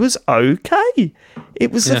 He was okay.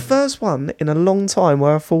 It was the first one in a long time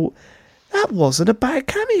where I thought that wasn't a bad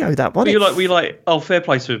cameo. That one. We like, oh, fair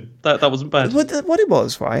play to him. That wasn't bad. What it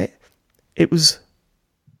was, right? It was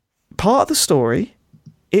part of the story.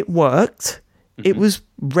 It worked. Mm-hmm. It was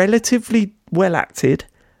relatively well acted,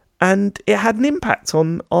 and it had an impact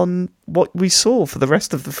on what we saw for the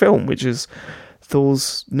rest of the film, which is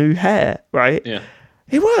Thor's new hair, right? Yeah.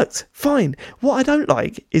 It worked fine. What I don't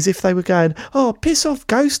like is if they were going, "Oh, piss off,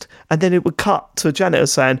 Ghost," and then it would cut to a janitor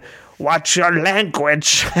saying, "Watch your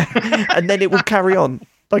language," and then it would carry on.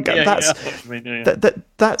 That's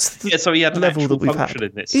the so he had level that we've had.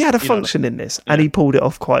 In this, he had a function in this, and he pulled it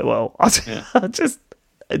off quite well.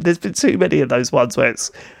 There's been too many of those ones where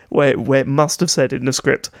it must have said in the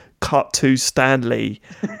script, "Cut to Stan Lee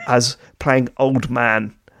as playing old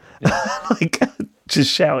man." Just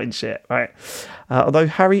shouting shit, right? Although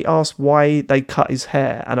Harry asked why they cut his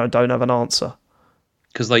hair, and I don't have an answer.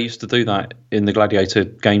 Because they used to do that in the Gladiator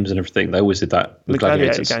games and everything. They always did that with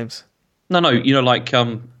gladiators. Gladiator games? No,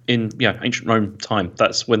 in ancient Rome time.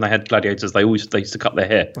 That's when they had gladiators. They used to cut their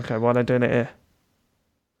hair. Okay, why are they doing it here?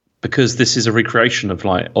 Because this is a recreation of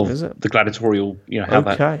the gladiatorial, how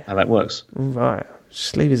that works. Right,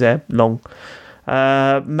 just leave his hair long.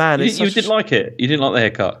 Man, you didn't like it. You didn't like the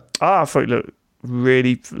haircut. I thought he looked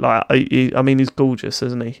really he's gorgeous,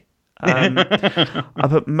 isn't he?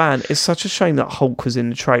 But man, it's such a shame that Hulk was in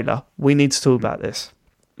the trailer. We need to talk about this.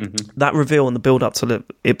 Mm-hmm. That reveal and the build up to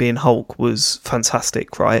it being Hulk was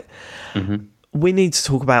fantastic, right? Mm-hmm. We need to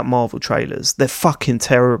talk about Marvel trailers. They're fucking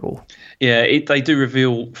terrible. Yeah, they do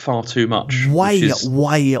reveal far too much. Way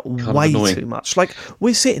too much. Like,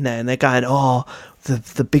 we're sitting there and they're going, oh,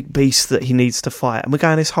 the big beast that he needs to fight. And we're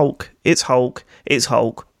going, it's Hulk. It's Hulk. It's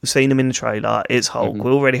Hulk. We've seen him in the trailer. It's Hulk. Mm-hmm.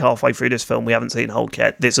 We're already halfway through this film. We haven't seen Hulk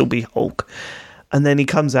yet. This will be Hulk. And then he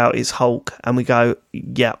comes out, it's Hulk. And we go,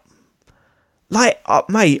 yeah. Like,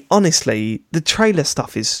 mate, honestly, the trailer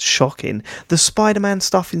stuff is shocking. The Spider-Man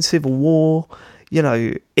stuff in Civil War, you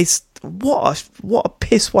know, it's what a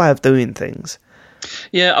piss way of doing things.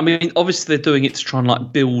 Yeah, I mean, obviously they're doing it to try and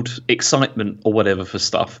like build excitement or whatever for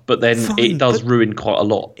stuff, but then it does ruin quite a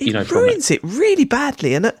lot. It ruins it really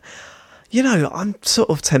badly, and you know, I'm sort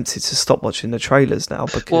of tempted to stop watching the trailers now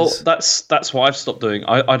because... Well, that's what I've stopped doing.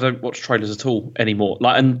 I don't watch trailers at all anymore.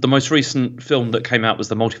 Like, and the most recent film that came out was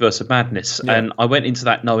The Multiverse of Madness, and I went into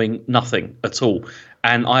that knowing nothing at all.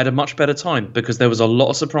 And I had a much better time because there was a lot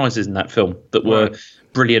of surprises in that film that were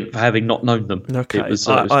brilliant for having not known them. Okay, it was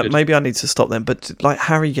good. Maybe I need to stop them. But like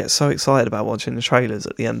Harry gets so excited about watching the trailers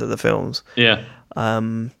at the end of the films. Yeah.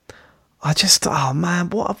 I just, oh man,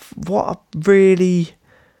 what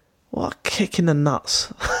a kick in the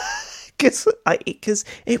nuts. Because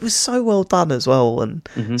it was so well done as well,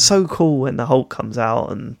 and so cool when the Hulk comes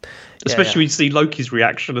out, and especially when you see Loki's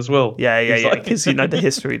reaction as well. Yeah, because you know the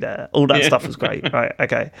history there. All that stuff was great. Right,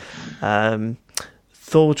 okay.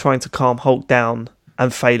 Thor trying to calm Hulk down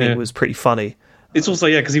and failing was pretty funny. It's also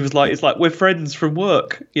because he was like, it's like we're friends from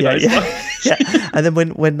work, you know. Yeah. And then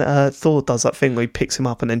when Thor does that thing where he picks him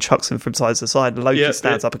up and then chucks him from side to side, and Loki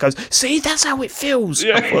stands up and goes, "See, that's how it feels."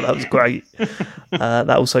 I thought that was great. That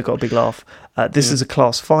also got a big laugh. This is a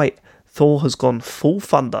class fight. Thor has gone full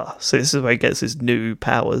thunder, so this is where he gets his new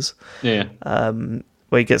powers. Yeah.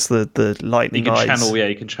 Where he gets the lightning eyes. You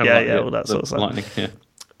can channel. All that sort of stuff. Lightning. Yeah.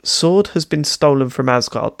 Sword has been stolen from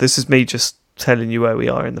Asgard. This is me just telling you where we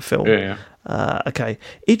are in the film. Yeah. Okay.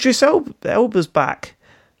 Idris Elba's back.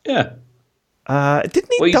 Yeah. Didn't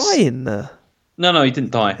he die in the... No, he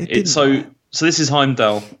didn't die. So this is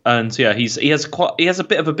Heimdall, and he has a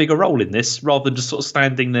bit of a bigger role in this, rather than just sort of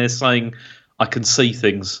standing there saying, "I can see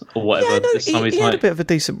things" or whatever. Yeah, he had a bit of a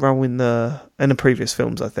decent role in the previous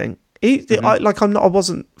films, I think. I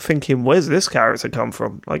wasn't thinking, where's this character come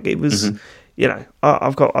from? Like, it was, you know,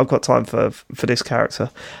 I've got time for this character.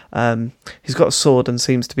 He's got a sword and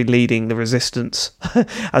seems to be leading the resistance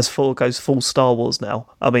as Thor goes full Star Wars now.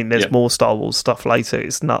 I mean, there's more Star Wars stuff later.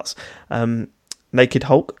 It's nuts. Naked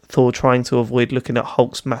Hulk, Thor trying to avoid looking at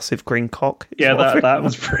Hulk's massive green cock. Yeah, that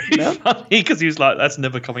was pretty funny because he was like, "That's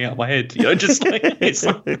never coming out of my head." You know, just like, it's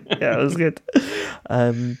like... Yeah, it was good.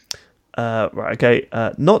 Right, okay.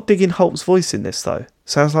 Not digging Hulk's voice in this though.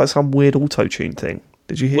 Sounds like some weird auto-tune thing.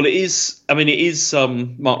 Did you hear? Well, it is. I mean, it is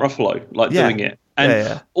Mark Ruffalo doing it,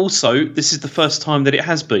 and also this is the first time that it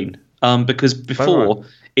has been because before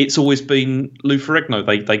it's always been Lou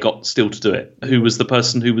Ferrigno. They got still to do it. Who was the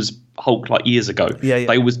person who was Hulk like years ago? Yeah.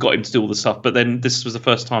 They always got him to do all the stuff, but then this was the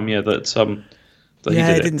first time, that he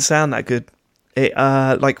did it. Didn't sound that good. It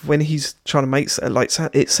like when he's trying to make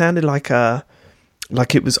it sounded like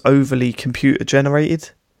it was overly computer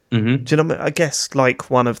generated. Mm-hmm. Do you know what I mean? I guess like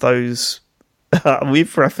one of those.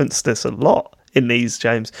 We've referenced this a lot in these,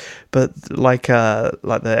 James, but like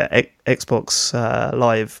the Xbox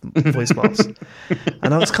Live voice masks,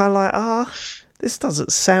 and I was kind of like, this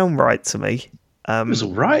doesn't sound right to me. It was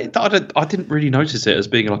all right. I didn't really notice it as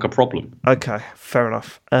being like a problem. Okay, fair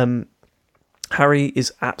enough. Harry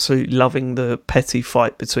is absolutely loving the petty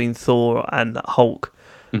fight between Thor and Hulk,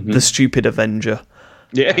 the stupid Avenger.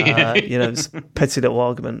 Yeah. You know, it's a petty little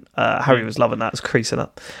argument. Harry was loving that. It was creasing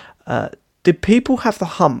up. Did people have the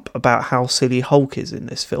hump about how silly Hulk is in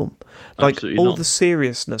this film? Like, absolutely all not. The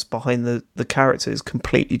seriousness behind the character is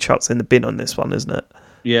completely chucked in the bin on this one, isn't it?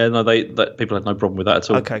 Yeah, no, people had no problem with that at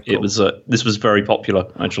all. Okay, cool. It was this was very popular,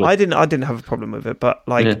 actually. I didn't have a problem with it, but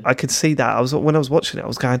I could see that. When I was watching it, I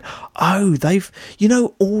was going, oh, they've, you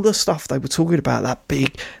know, all the stuff they were talking about, that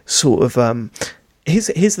big sort of here's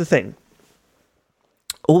the thing.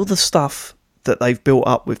 All the stuff that they've built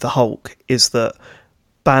up with the Hulk is that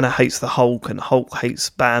Banner hates the Hulk and Hulk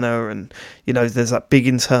hates Banner, and you know there's that big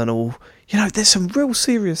internal, you know, there's some real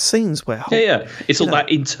serious scenes where Hulk, it's all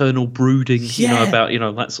that internal brooding, you know, about, you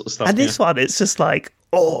know, that sort of stuff. And this one, it's just like,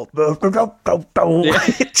 do you know what I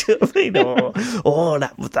mean?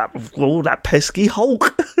 That pesky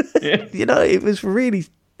Hulk. You know, it was really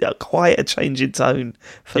quite a change in tone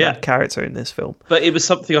for that character in this film. But it was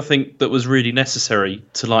something I think that was really necessary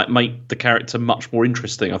to like make the character much more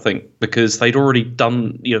interesting. I think because they'd already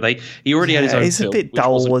done, he already had his own. It's film, a bit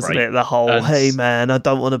dull, wasn't it? The whole "Hey man, I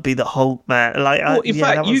don't want to be the Hulk man." Like, in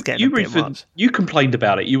fact, you complained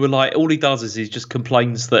about it. You were like, all he does is he just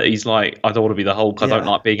complains that he's like, "I don't want to be the Hulk. I don't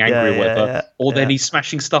like being angry or whatever." Or then he's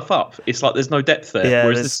smashing stuff up. It's like there's no depth there.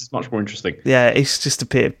 Whereas this is much more interesting. Yeah, it's just a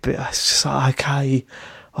bit. It's just like, okay.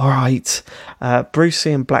 All right,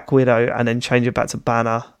 Brucey and Black Widow, and then change it back to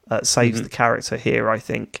Banner saves the character here, I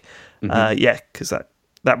think. Because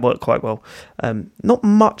that worked quite well. Not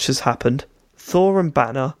much has happened. Thor and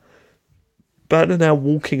Banner now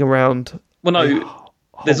walking around. Well, no,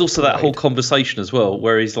 there's also that whole conversation as well,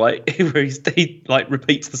 where he repeats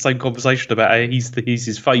the same conversation about how he's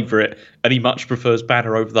his favourite, and he much prefers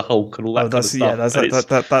Banner over the Hulk and all that kind of stuff.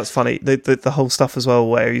 Yeah, that's funny. The whole stuff as well,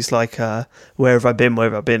 where he's like, "Where have I been?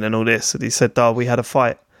 Where have I been?" and all this, and he said, "Oh, we had a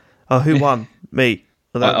fight. Oh, who won? Me."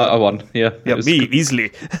 Well, I won. Yeah, me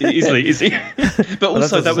easily. easy. But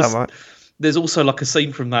also that was. Right. There's also like a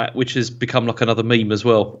scene from that which has become like another meme as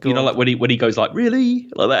well. Like when he goes like, "Really?"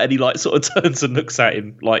 like that, and he like sort of turns and looks at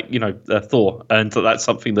him like, Thor, and that's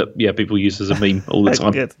something that people use as a meme all the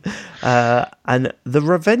time. Good. And the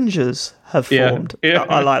Revengers have formed. Yeah.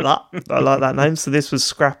 I like that. I like that name. So this was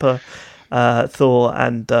Scrapper, Thor,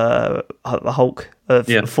 and the Hulk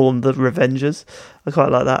formed the Revengers. I quite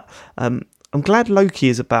like that. I'm glad Loki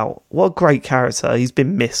is about. What a great character. He's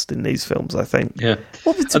been missed in these films, I think. Yeah.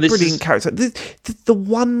 What was a brilliant character. The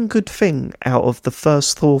one good thing out of the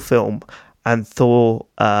first Thor film and Thor,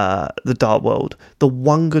 The Dark World, the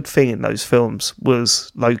one good thing in those films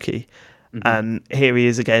was Loki. Mm-hmm. And here he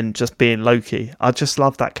is again, just being Loki. I just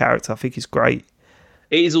love that character. I think he's great.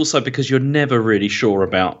 It is also because you're never really sure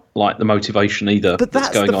about like the motivation either that's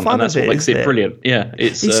going on, and that's what makes it brilliant. Yeah,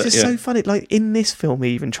 it's just so funny. Like in this film, he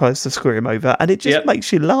even tries to screw him over, and it just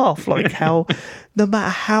makes you laugh. Like how, no matter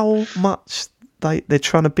how much they're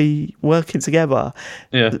trying to be working together,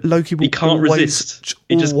 Loki will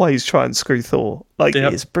always try and screw Thor. Like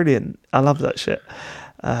it's brilliant. I love that shit.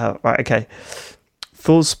 Right, okay.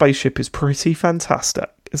 Thor's spaceship is pretty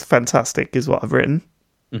fantastic. It's fantastic, is what I've written.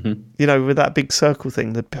 Mm-hmm. With that big circle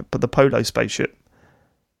thing, the Polo spaceship.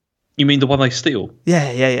 You mean the one they steal? Yeah.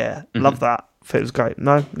 Mm-hmm. Love that. It was great.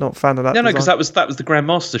 No, not a fan of that. No, because that was the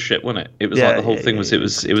Grandmaster ship, wasn't it? It was like the whole thing was it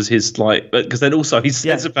was his like. Because then also he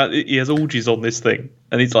says about he has orgies on this thing,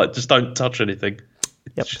 and he's like, just don't touch anything.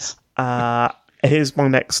 Yep. Here's my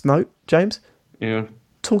next note, James. Yeah.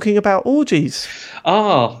 Talking about orgies.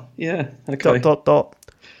 Ah, yeah. Okay. ...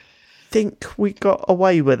 think we got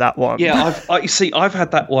away with that one. Yeah, I've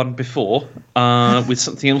had that one before with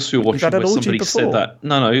something else we were watching where somebody said that.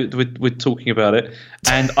 No, we're talking about it,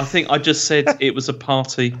 and I think I just said it was a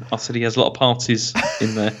party. I said he has a lot of parties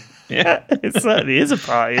in there. Yeah, it certainly is a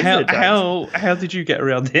party. How did you get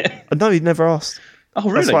around it? No, he'd never asked. Oh,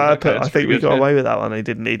 really? That's why I think we got away with that one. He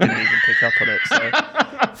didn't even pick up on it. So.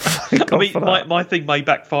 I mean, my thing may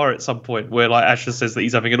backfire at some point where like Asher says that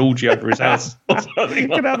he's having an orgy over his house. You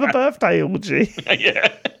can have a birthday orgy. Yeah.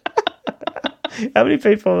 How many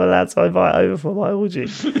people am I allowed to invite over for my orgy?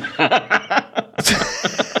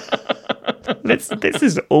 This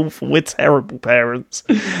is awful. We're terrible parents.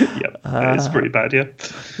 Yeah, it's pretty bad, yeah.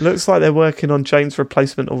 Looks like they're working on Jane's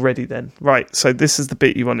replacement already then. Right, so this is the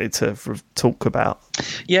bit you wanted to talk about.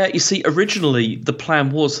 Yeah, you see, originally the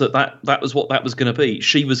plan was that was what that was going to be.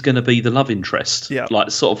 She was going to be the love interest,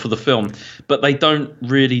 like sort of for the film. But they don't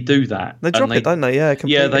really do that. They drop it, don't they? Yeah,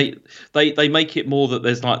 completely. Yeah, they make it more that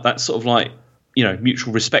there's like that sort of like,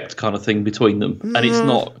 mutual respect kind of thing between them, and it's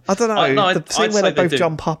not. I don't know. The scene where they both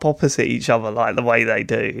jump up opposite each other, like the way they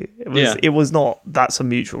do, it was not. That's a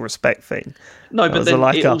mutual respect thing. No, but then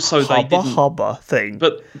like it also they didn't hubba thing.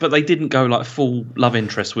 But they didn't go like full love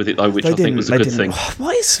interest with it though, which I think was a good thing.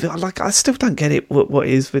 What is like? I still don't get it. What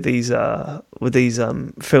is with these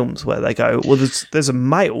films where they go, well, there's a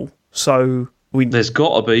male, so there's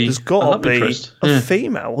got to be a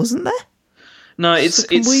female, wasn't there? No,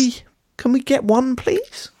 Can we get one,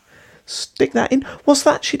 please? Stick that in. What's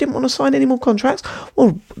that? She didn't want to sign any more contracts?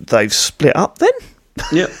 Well, they've split up then.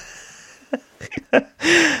 Yeah.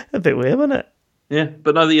 A bit weird, wasn't it? Yeah,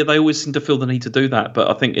 but no, they always seem to feel the need to do that.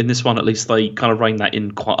 But I think in this one, at least, they kind of rein that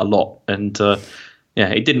in quite a lot. And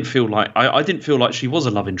it didn't feel like I didn't feel like she was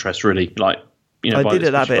a love interest, really. Like, I did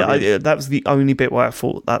it that bit. That was the only bit where I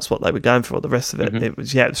thought that's what they were going for. The rest of it, it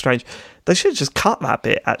was strange. They should have just cut that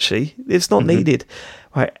bit. Actually, it's not needed.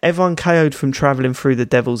 Right, everyone KO'd from travelling through the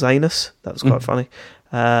devil's anus. That was quite funny.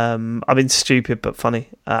 I mean, stupid but funny,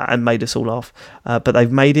 and made us all laugh. But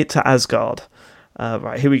they've made it to Asgard.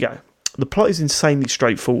 Right, here we go. The plot is insanely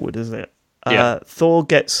straightforward, isn't it? Yeah. Thor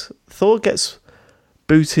gets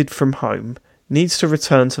booted from home, needs to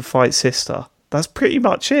return to fight sister. That's pretty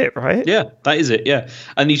much it, right? Yeah, that is it. Yeah,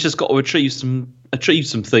 and he's just got to achieve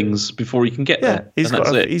some things before he can get there. He's got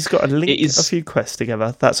to link a few quests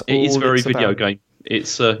together. That's all. It is very video about. game.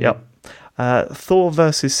 It's Yep. Thor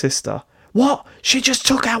versus sister. What? She just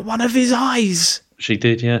took out one of his eyes. She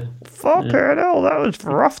did, yeah. Fucking hell, that was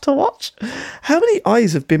rough to watch. How many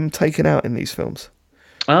eyes have been taken out in these films?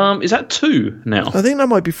 Is that 2 now? I think that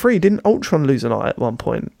might be 3. Didn't Ultron lose an eye at one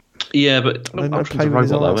point? Yeah, but Ultron's a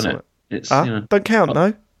robot, though, isn't it? It's don't count,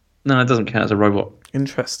 no. No, it doesn't count as a robot.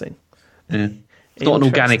 Interesting. Yeah, it's not an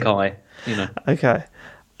organic eye, you know. Okay.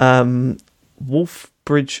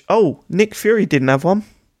 Wolfbridge. Oh, Nick Fury didn't have one.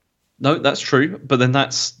 No, that's true, but then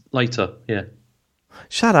that's later. Yeah.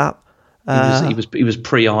 Shut up. He was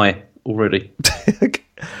pre-eye already.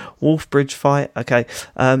 Wolfbridge fight. Okay.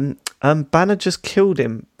 Banner just killed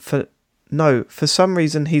him for some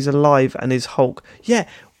reason he's alive and is Hulk. Yeah.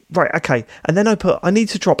 Right, okay. And then I need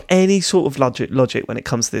to drop any sort of logic when it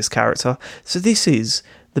comes to this character. So this is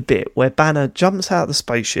the bit where Banner jumps out of the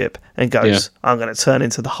spaceship and goes, I'm going to turn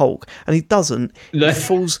into the Hulk. And he doesn't. He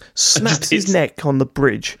falls, snaps his neck on the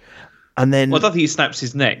bridge. And then... Well, I don't think he snaps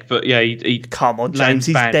his neck, but yeah, he come on, James,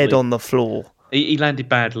 he's badly. dead on the floor. He landed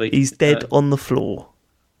badly. He's dead on the floor.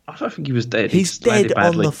 I don't think he was dead. He's dead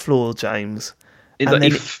on the floor, James. And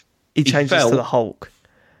then he changes to the Hulk.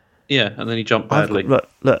 Yeah, and then he jumped badly. Look.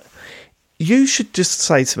 You should just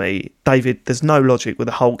say to me, David, there's no logic with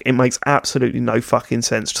the Hulk. It makes absolutely no fucking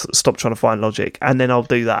sense. Stop trying to find logic, and then I'll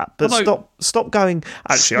do that. But stop going,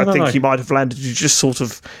 actually, I think he might have landed. You just sort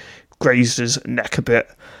of grazed his neck a bit.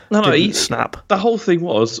 Didn't snap. The whole thing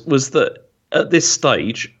was that at this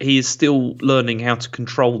stage, he is still learning how to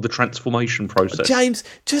control the transformation process. James,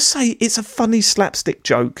 just say it's a funny slapstick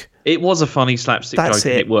joke. It was a funny slapstick joke, and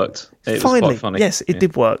it worked. It was quite funny. Yes, it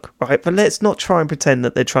did work, right? But let's not try and pretend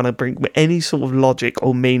that they're trying to bring any sort of logic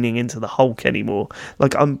or meaning into the Hulk anymore.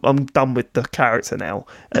 Like, I'm done with the character now.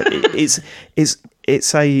 It's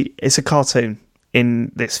a cartoon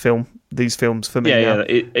in these films for me. Yeah,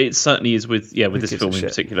 it certainly is with this film in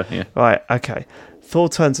particular. Yeah. Right. Okay. Thor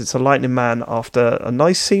turns into Lightning Man after a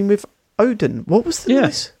nice scene with Odin. What was the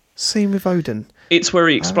nice scene with Odin? It's where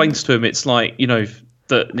he explains to him. It's like, you know,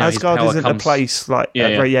 that Asgard isn't a place like yeah.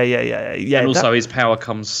 And also his power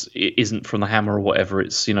isn't from the hammer or whatever.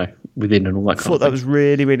 It's, you know, within and all that kind of thing. I thought that was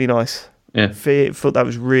really, really nice. Yeah, thought that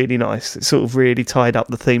was really nice. It sort of really tied up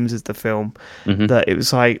the themes of the film. Mm-hmm. That it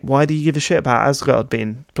was like, why do you give a shit about Asgard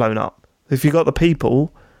being blown up? If you got the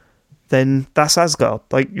people, then that's Asgard.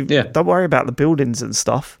 Like, don't worry about the buildings and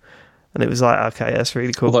stuff. And it was like, okay, that's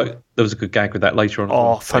really cool. Although there was a good gag with that later on.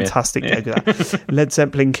 Oh, fantastic gag with that. Led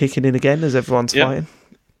Zeppelin kicking in again as everyone's fighting.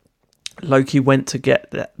 Loki went to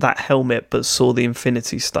get that helmet but saw the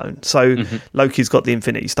Infinity Stone. So Loki's got the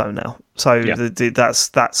Infinity Stone now. So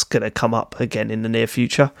that's going to come up again in the near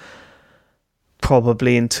future.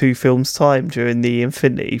 Probably in 2 films' time during the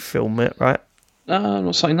Infinity film, right? I'm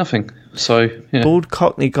not saying nothing. So, yeah. Bald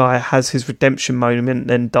Cockney guy has his redemption moment and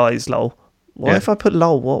then dies, lol. Why if I put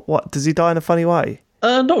lol? What? Does he die in a funny way?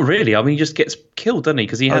 Not really. I mean, he just gets killed, doesn't he?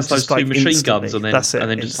 Because he has those 2 machine guns and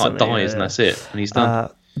then just like dies and that's it. And he's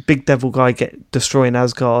done. Big devil guy destroying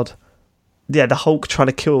Asgard. Yeah, the Hulk trying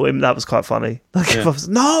to kill him. That was quite funny. Like,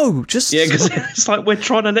 no, just because it's like we're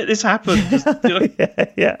trying to let this happen. Just, you know?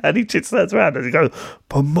 yeah. And he just turns around and he goes,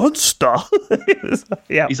 "A monster."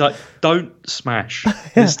 He's like, "Don't smash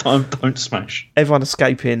this time. Don't smash." Everyone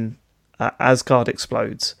escaping. Asgard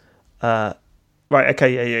explodes. Right.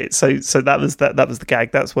 Okay. Yeah. So that was the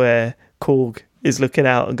gag. That's where Korg is looking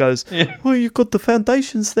out and goes, "Well, you've got the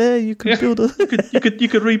foundations there. You can build a. you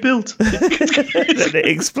could rebuild." Then it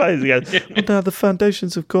explodes. He goes, "Well, now the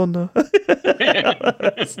foundations have gone now."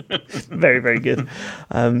 Very, very good.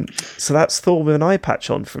 So that's Thor with an eye patch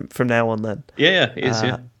on from now on. Then it is.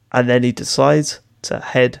 And then he decides to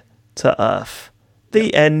head to Earth.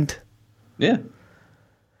 The end. Yeah.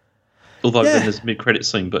 Although then there's a mid-credit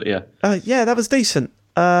scene, but yeah. That was decent.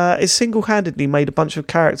 It single-handedly made a bunch of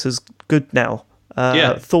characters good now.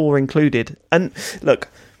 Thor included. And look,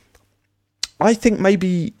 I think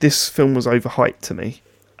maybe this film was overhyped to me.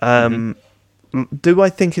 Do I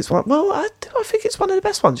think it's one? Well, I think it's one of the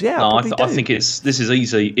best ones. Yeah, no, I think this is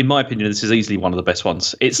easy. In my opinion, this is easily one of the best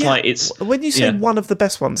ones. When you say one of the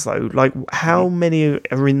best ones, though, like how many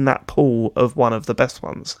are in that pool of one of the best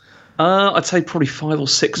ones? I'd say probably 5 or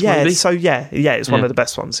 6. Maybe. So it's one of the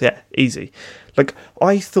best ones. Yeah, easy. Like,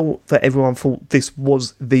 I thought that everyone thought this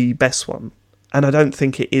was the best one, and I don't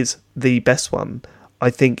think it is the best one. I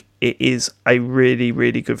think it is a really,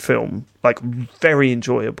 really good film. Like, very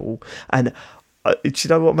enjoyable. And do you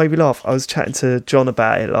know what made me laugh? I was chatting to John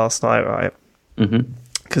about it last night, right?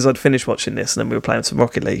 Because I'd finished watching this and then we were playing some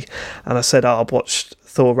Rocket League. And I said, I've watched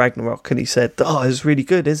Thor Ragnarok. And he said, oh, it's really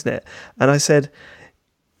good, isn't it? And I said,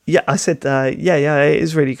 yeah, it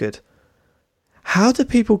is really good. How do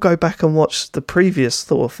people go back and watch the previous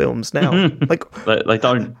Thor films now? Like, they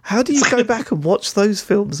don't. How do you go back and watch those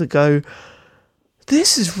films and go,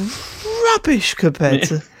 this is rubbish compared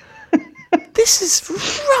to... This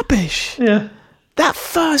is rubbish. Yeah. That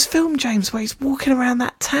first film, James, where he's walking around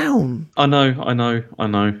that town. I know. I'll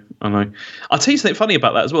tell you something funny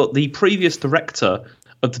about that as well. The previous director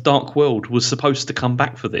of The Dark World was supposed to come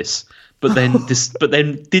back for this, but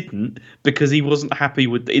then didn't, because he wasn't happy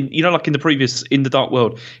with, like in The Dark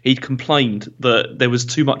World, he'd complained that there was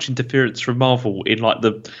too much interference from Marvel in like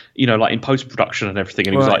in post-production and everything,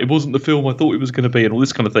 and he was like, it wasn't the film I thought it was going to be, and all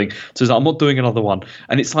this kind of thing. So he's like, I'm not doing another one,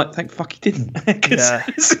 and it's like, thank fuck he didn't.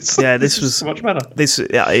 This was so much better.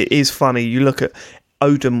 It is funny. You look at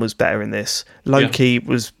Odin was better in this. Loki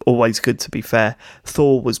was always good, to be fair.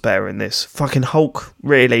 Thor was better in this. Fucking Hulk,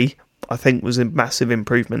 really, I think, was a massive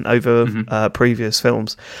improvement over previous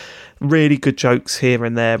films. Really good jokes here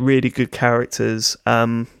and there. Really good characters.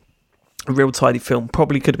 A real tidy film.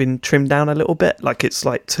 Probably could have been trimmed down a little bit. Like, it's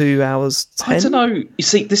like 2 hours 10. I don't know. You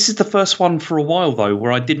see, this is the first one for a while, though,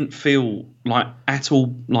 where I didn't feel like at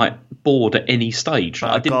all like bored at any stage.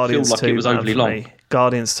 Like, I didn't Guardians feel like it was overly long.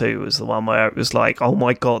 Guardians 2 was the one where it was like, oh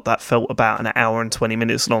my god, that felt about an hour and 20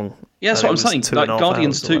 minutes long. Yeah, that's what I'm saying. Like,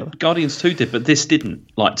 Guardians 2 did, but this didn't,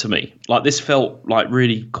 like, to me. Like, this felt like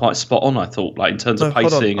really quite spot on, I thought, like in terms of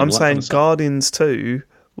pacing. I'm saying Guardians 2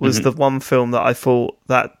 was the one film that I thought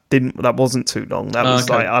that wasn't too long. That was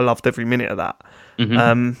like, I loved every minute of that.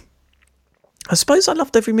 I suppose I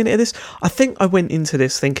loved every minute of this. I think I went into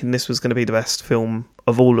this thinking this was going to be the best film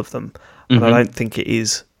of all of them, and I don't think it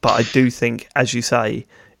is. But I do think, as you say,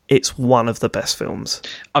 it's one of the best films.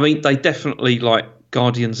 I mean, they definitely, like,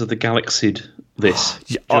 Guardians of the Galaxy this.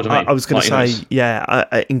 I was going to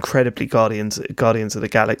say, incredibly Guardians of the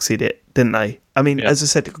Galaxy didn't they? I mean, as I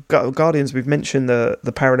said, Guardians, we've mentioned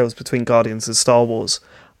the parallels between Guardians and Star Wars.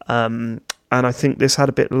 And I think this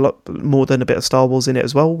had a lot more than a bit of Star Wars in it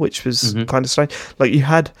as well, which was kind of strange. Like, you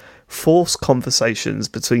had forced conversations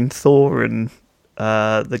between Thor and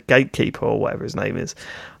the gatekeeper, or whatever his name is.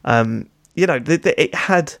 It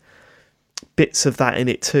had bits of that in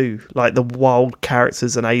it too, like the wild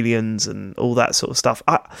characters and aliens and all that sort of stuff.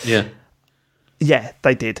 They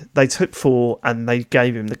did. They took Thor and they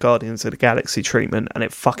gave him the Guardians of the Galaxy treatment, and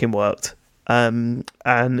it fucking worked. I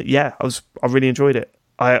really enjoyed it.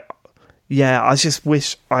 I just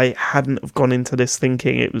wish I hadn't have gone into this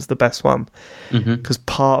thinking it was the best one, because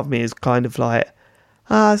part of me is kind of like,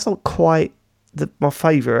 it's not quite my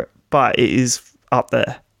favourite, but it is up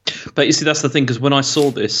there. But you see, that's the thing, because when I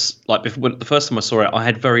saw this, like the first time I saw it, I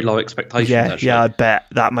had very low expectations. Actually. Yeah, I bet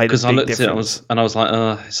that made a big difference. Because I looked at it and I was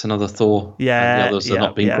like, it's another Thor. Yeah, and the others have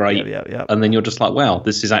not been great. Yeah. And then you're just like, wow,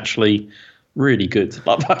 this is actually really good.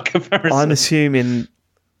 Like, by comparison. I'm assuming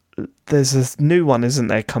there's a new one, isn't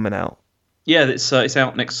there, coming out? Yeah, it's out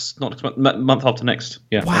not next month after next.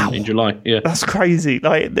 Yeah, wow. in July. Yeah, that's crazy.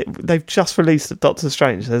 Like, they've just released Doctor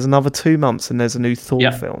Strange. There's another 2 months, and there's a new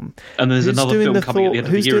Thor film. And there's another film coming at the end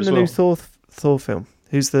of the year as well. Who's doing the new Thor film?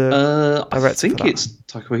 Who's the director? I think it's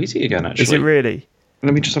Taika Waititi again. Actually, is it really?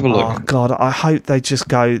 Let me just have a look. Oh God, I hope they just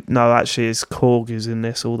go. No, actually, it's Korg who's in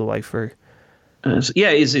this all the way through. He's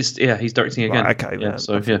directing again. Right, okay,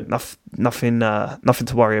 nothing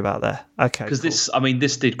to worry about there. Okay, because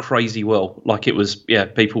this did crazy well. Like, it was,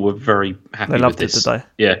 people were very happy with this. They loved it, did they?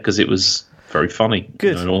 Yeah, because it was very funny,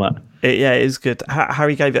 good, and all that. It is good.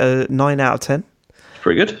 Harry gave it a 9 out of 10.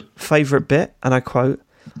 Pretty good. Favourite bit, and I quote,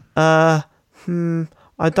 I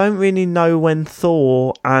don't really know when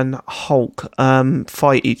Thor and Hulk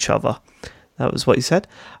fight each other. That was what he said.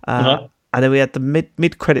 And then we had the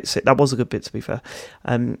mid-credit scene. That was a good bit, to be fair.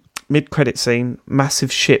 Mid-credit scene, massive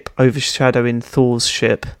ship overshadowing Thor's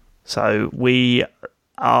ship. So we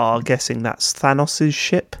are guessing that's Thanos'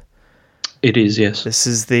 ship. It is, yes. This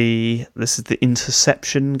is the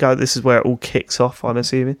interception go. This is where it all kicks off, I'm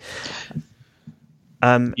assuming.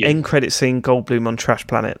 End credit scene, Goldblum on Trash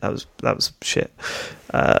Planet. That was shit.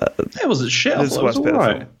 It wasn't shit. It was the worst bit.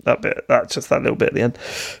 Right. That little bit at the end.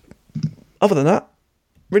 Other than that,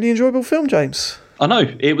 really enjoyable film, James. I know.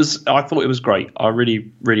 I thought it was great. I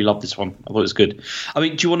really, really loved this one. I thought it was good. I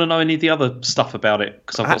mean, do you want to know any of the other stuff about it?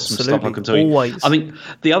 Because I've got some stuff I can tell you. Always. I mean,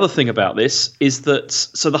 the other thing about this is that,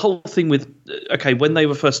 so the whole thing with, when they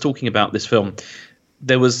were first talking about this film,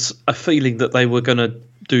 there was a feeling that they were going to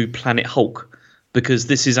do Planet Hulk, because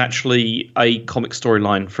this is actually a comic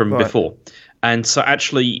storyline from before. And so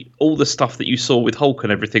actually all the stuff that you saw with Hulk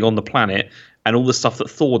and everything on the planet and all the stuff that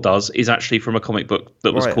Thor does is actually from a comic book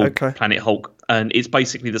that was called Planet Hulk. And it's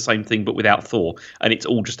basically the same thing but without Thor. And it's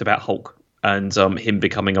all just about Hulk and him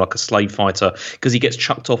becoming like a slave fighter, because he gets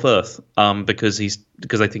chucked off Earth because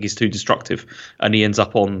they think he's too destructive, and he ends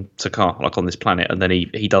up on Sakaar, like on this planet, and then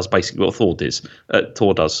he does basically what Thor does,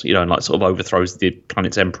 and like sort of overthrows the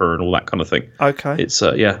planet's emperor and all that kind of thing. Okay, it's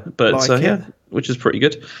which is pretty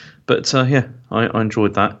good. But I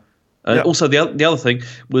enjoyed that. Also, the other thing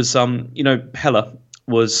was Hela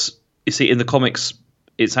was, you see, in the comics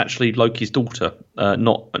it's actually Loki's daughter,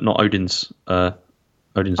 not Odin's daughter.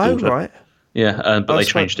 Oh right. Yeah, but they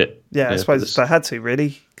changed it. Yeah, I suppose they had to,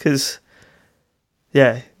 really, because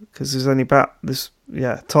there's only about this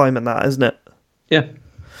time and that, isn't it? Yeah.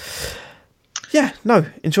 Yeah, no,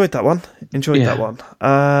 enjoyed that one.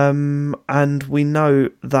 And we know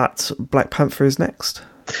that Black Panther is next.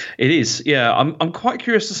 It is, yeah. I'm quite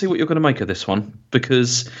curious to see what you're going to make of this one,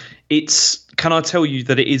 because can I tell you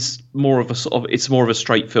that it is more of a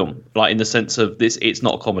straight film, like in the sense of this, it's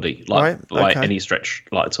not a comedy, by any stretch,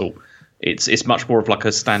 like at all. It's much more of like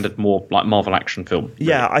a standard, more like Marvel action film. Really.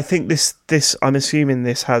 Yeah, I think this I'm assuming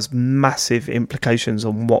this has massive implications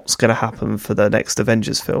on what's going to happen for the next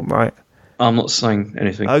Avengers film, right? I'm not saying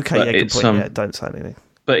anything. Okay, good point. Don't say anything.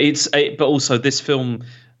 But also this film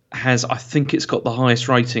has, I think it's got the highest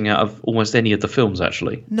rating out of almost any of the films,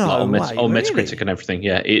 actually. No, on really? Metacritic and everything.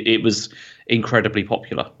 Yeah, it was incredibly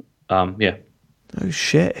popular. Yeah. Oh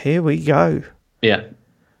shit! Here we go. Yeah,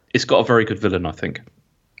 it's got a very good villain, I think.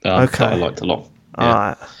 That I liked a lot. Yeah. All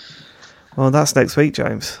right. Well, that's next week,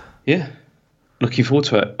 James. Yeah. Looking forward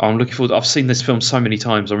to it. I've seen this film so many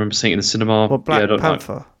times. I remember seeing it in the cinema. Well, Black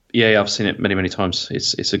Panther. Yeah, I've seen it many, many times.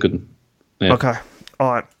 It's a good one. Yeah. Okay.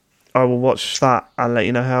 All right. I will watch that and let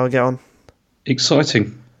you know how I get on.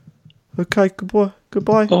 Exciting. Okay. Goodbye.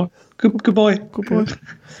 Oh, goodbye.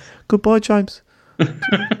 Goodbye, James.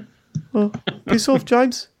 Piss off,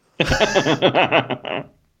 James.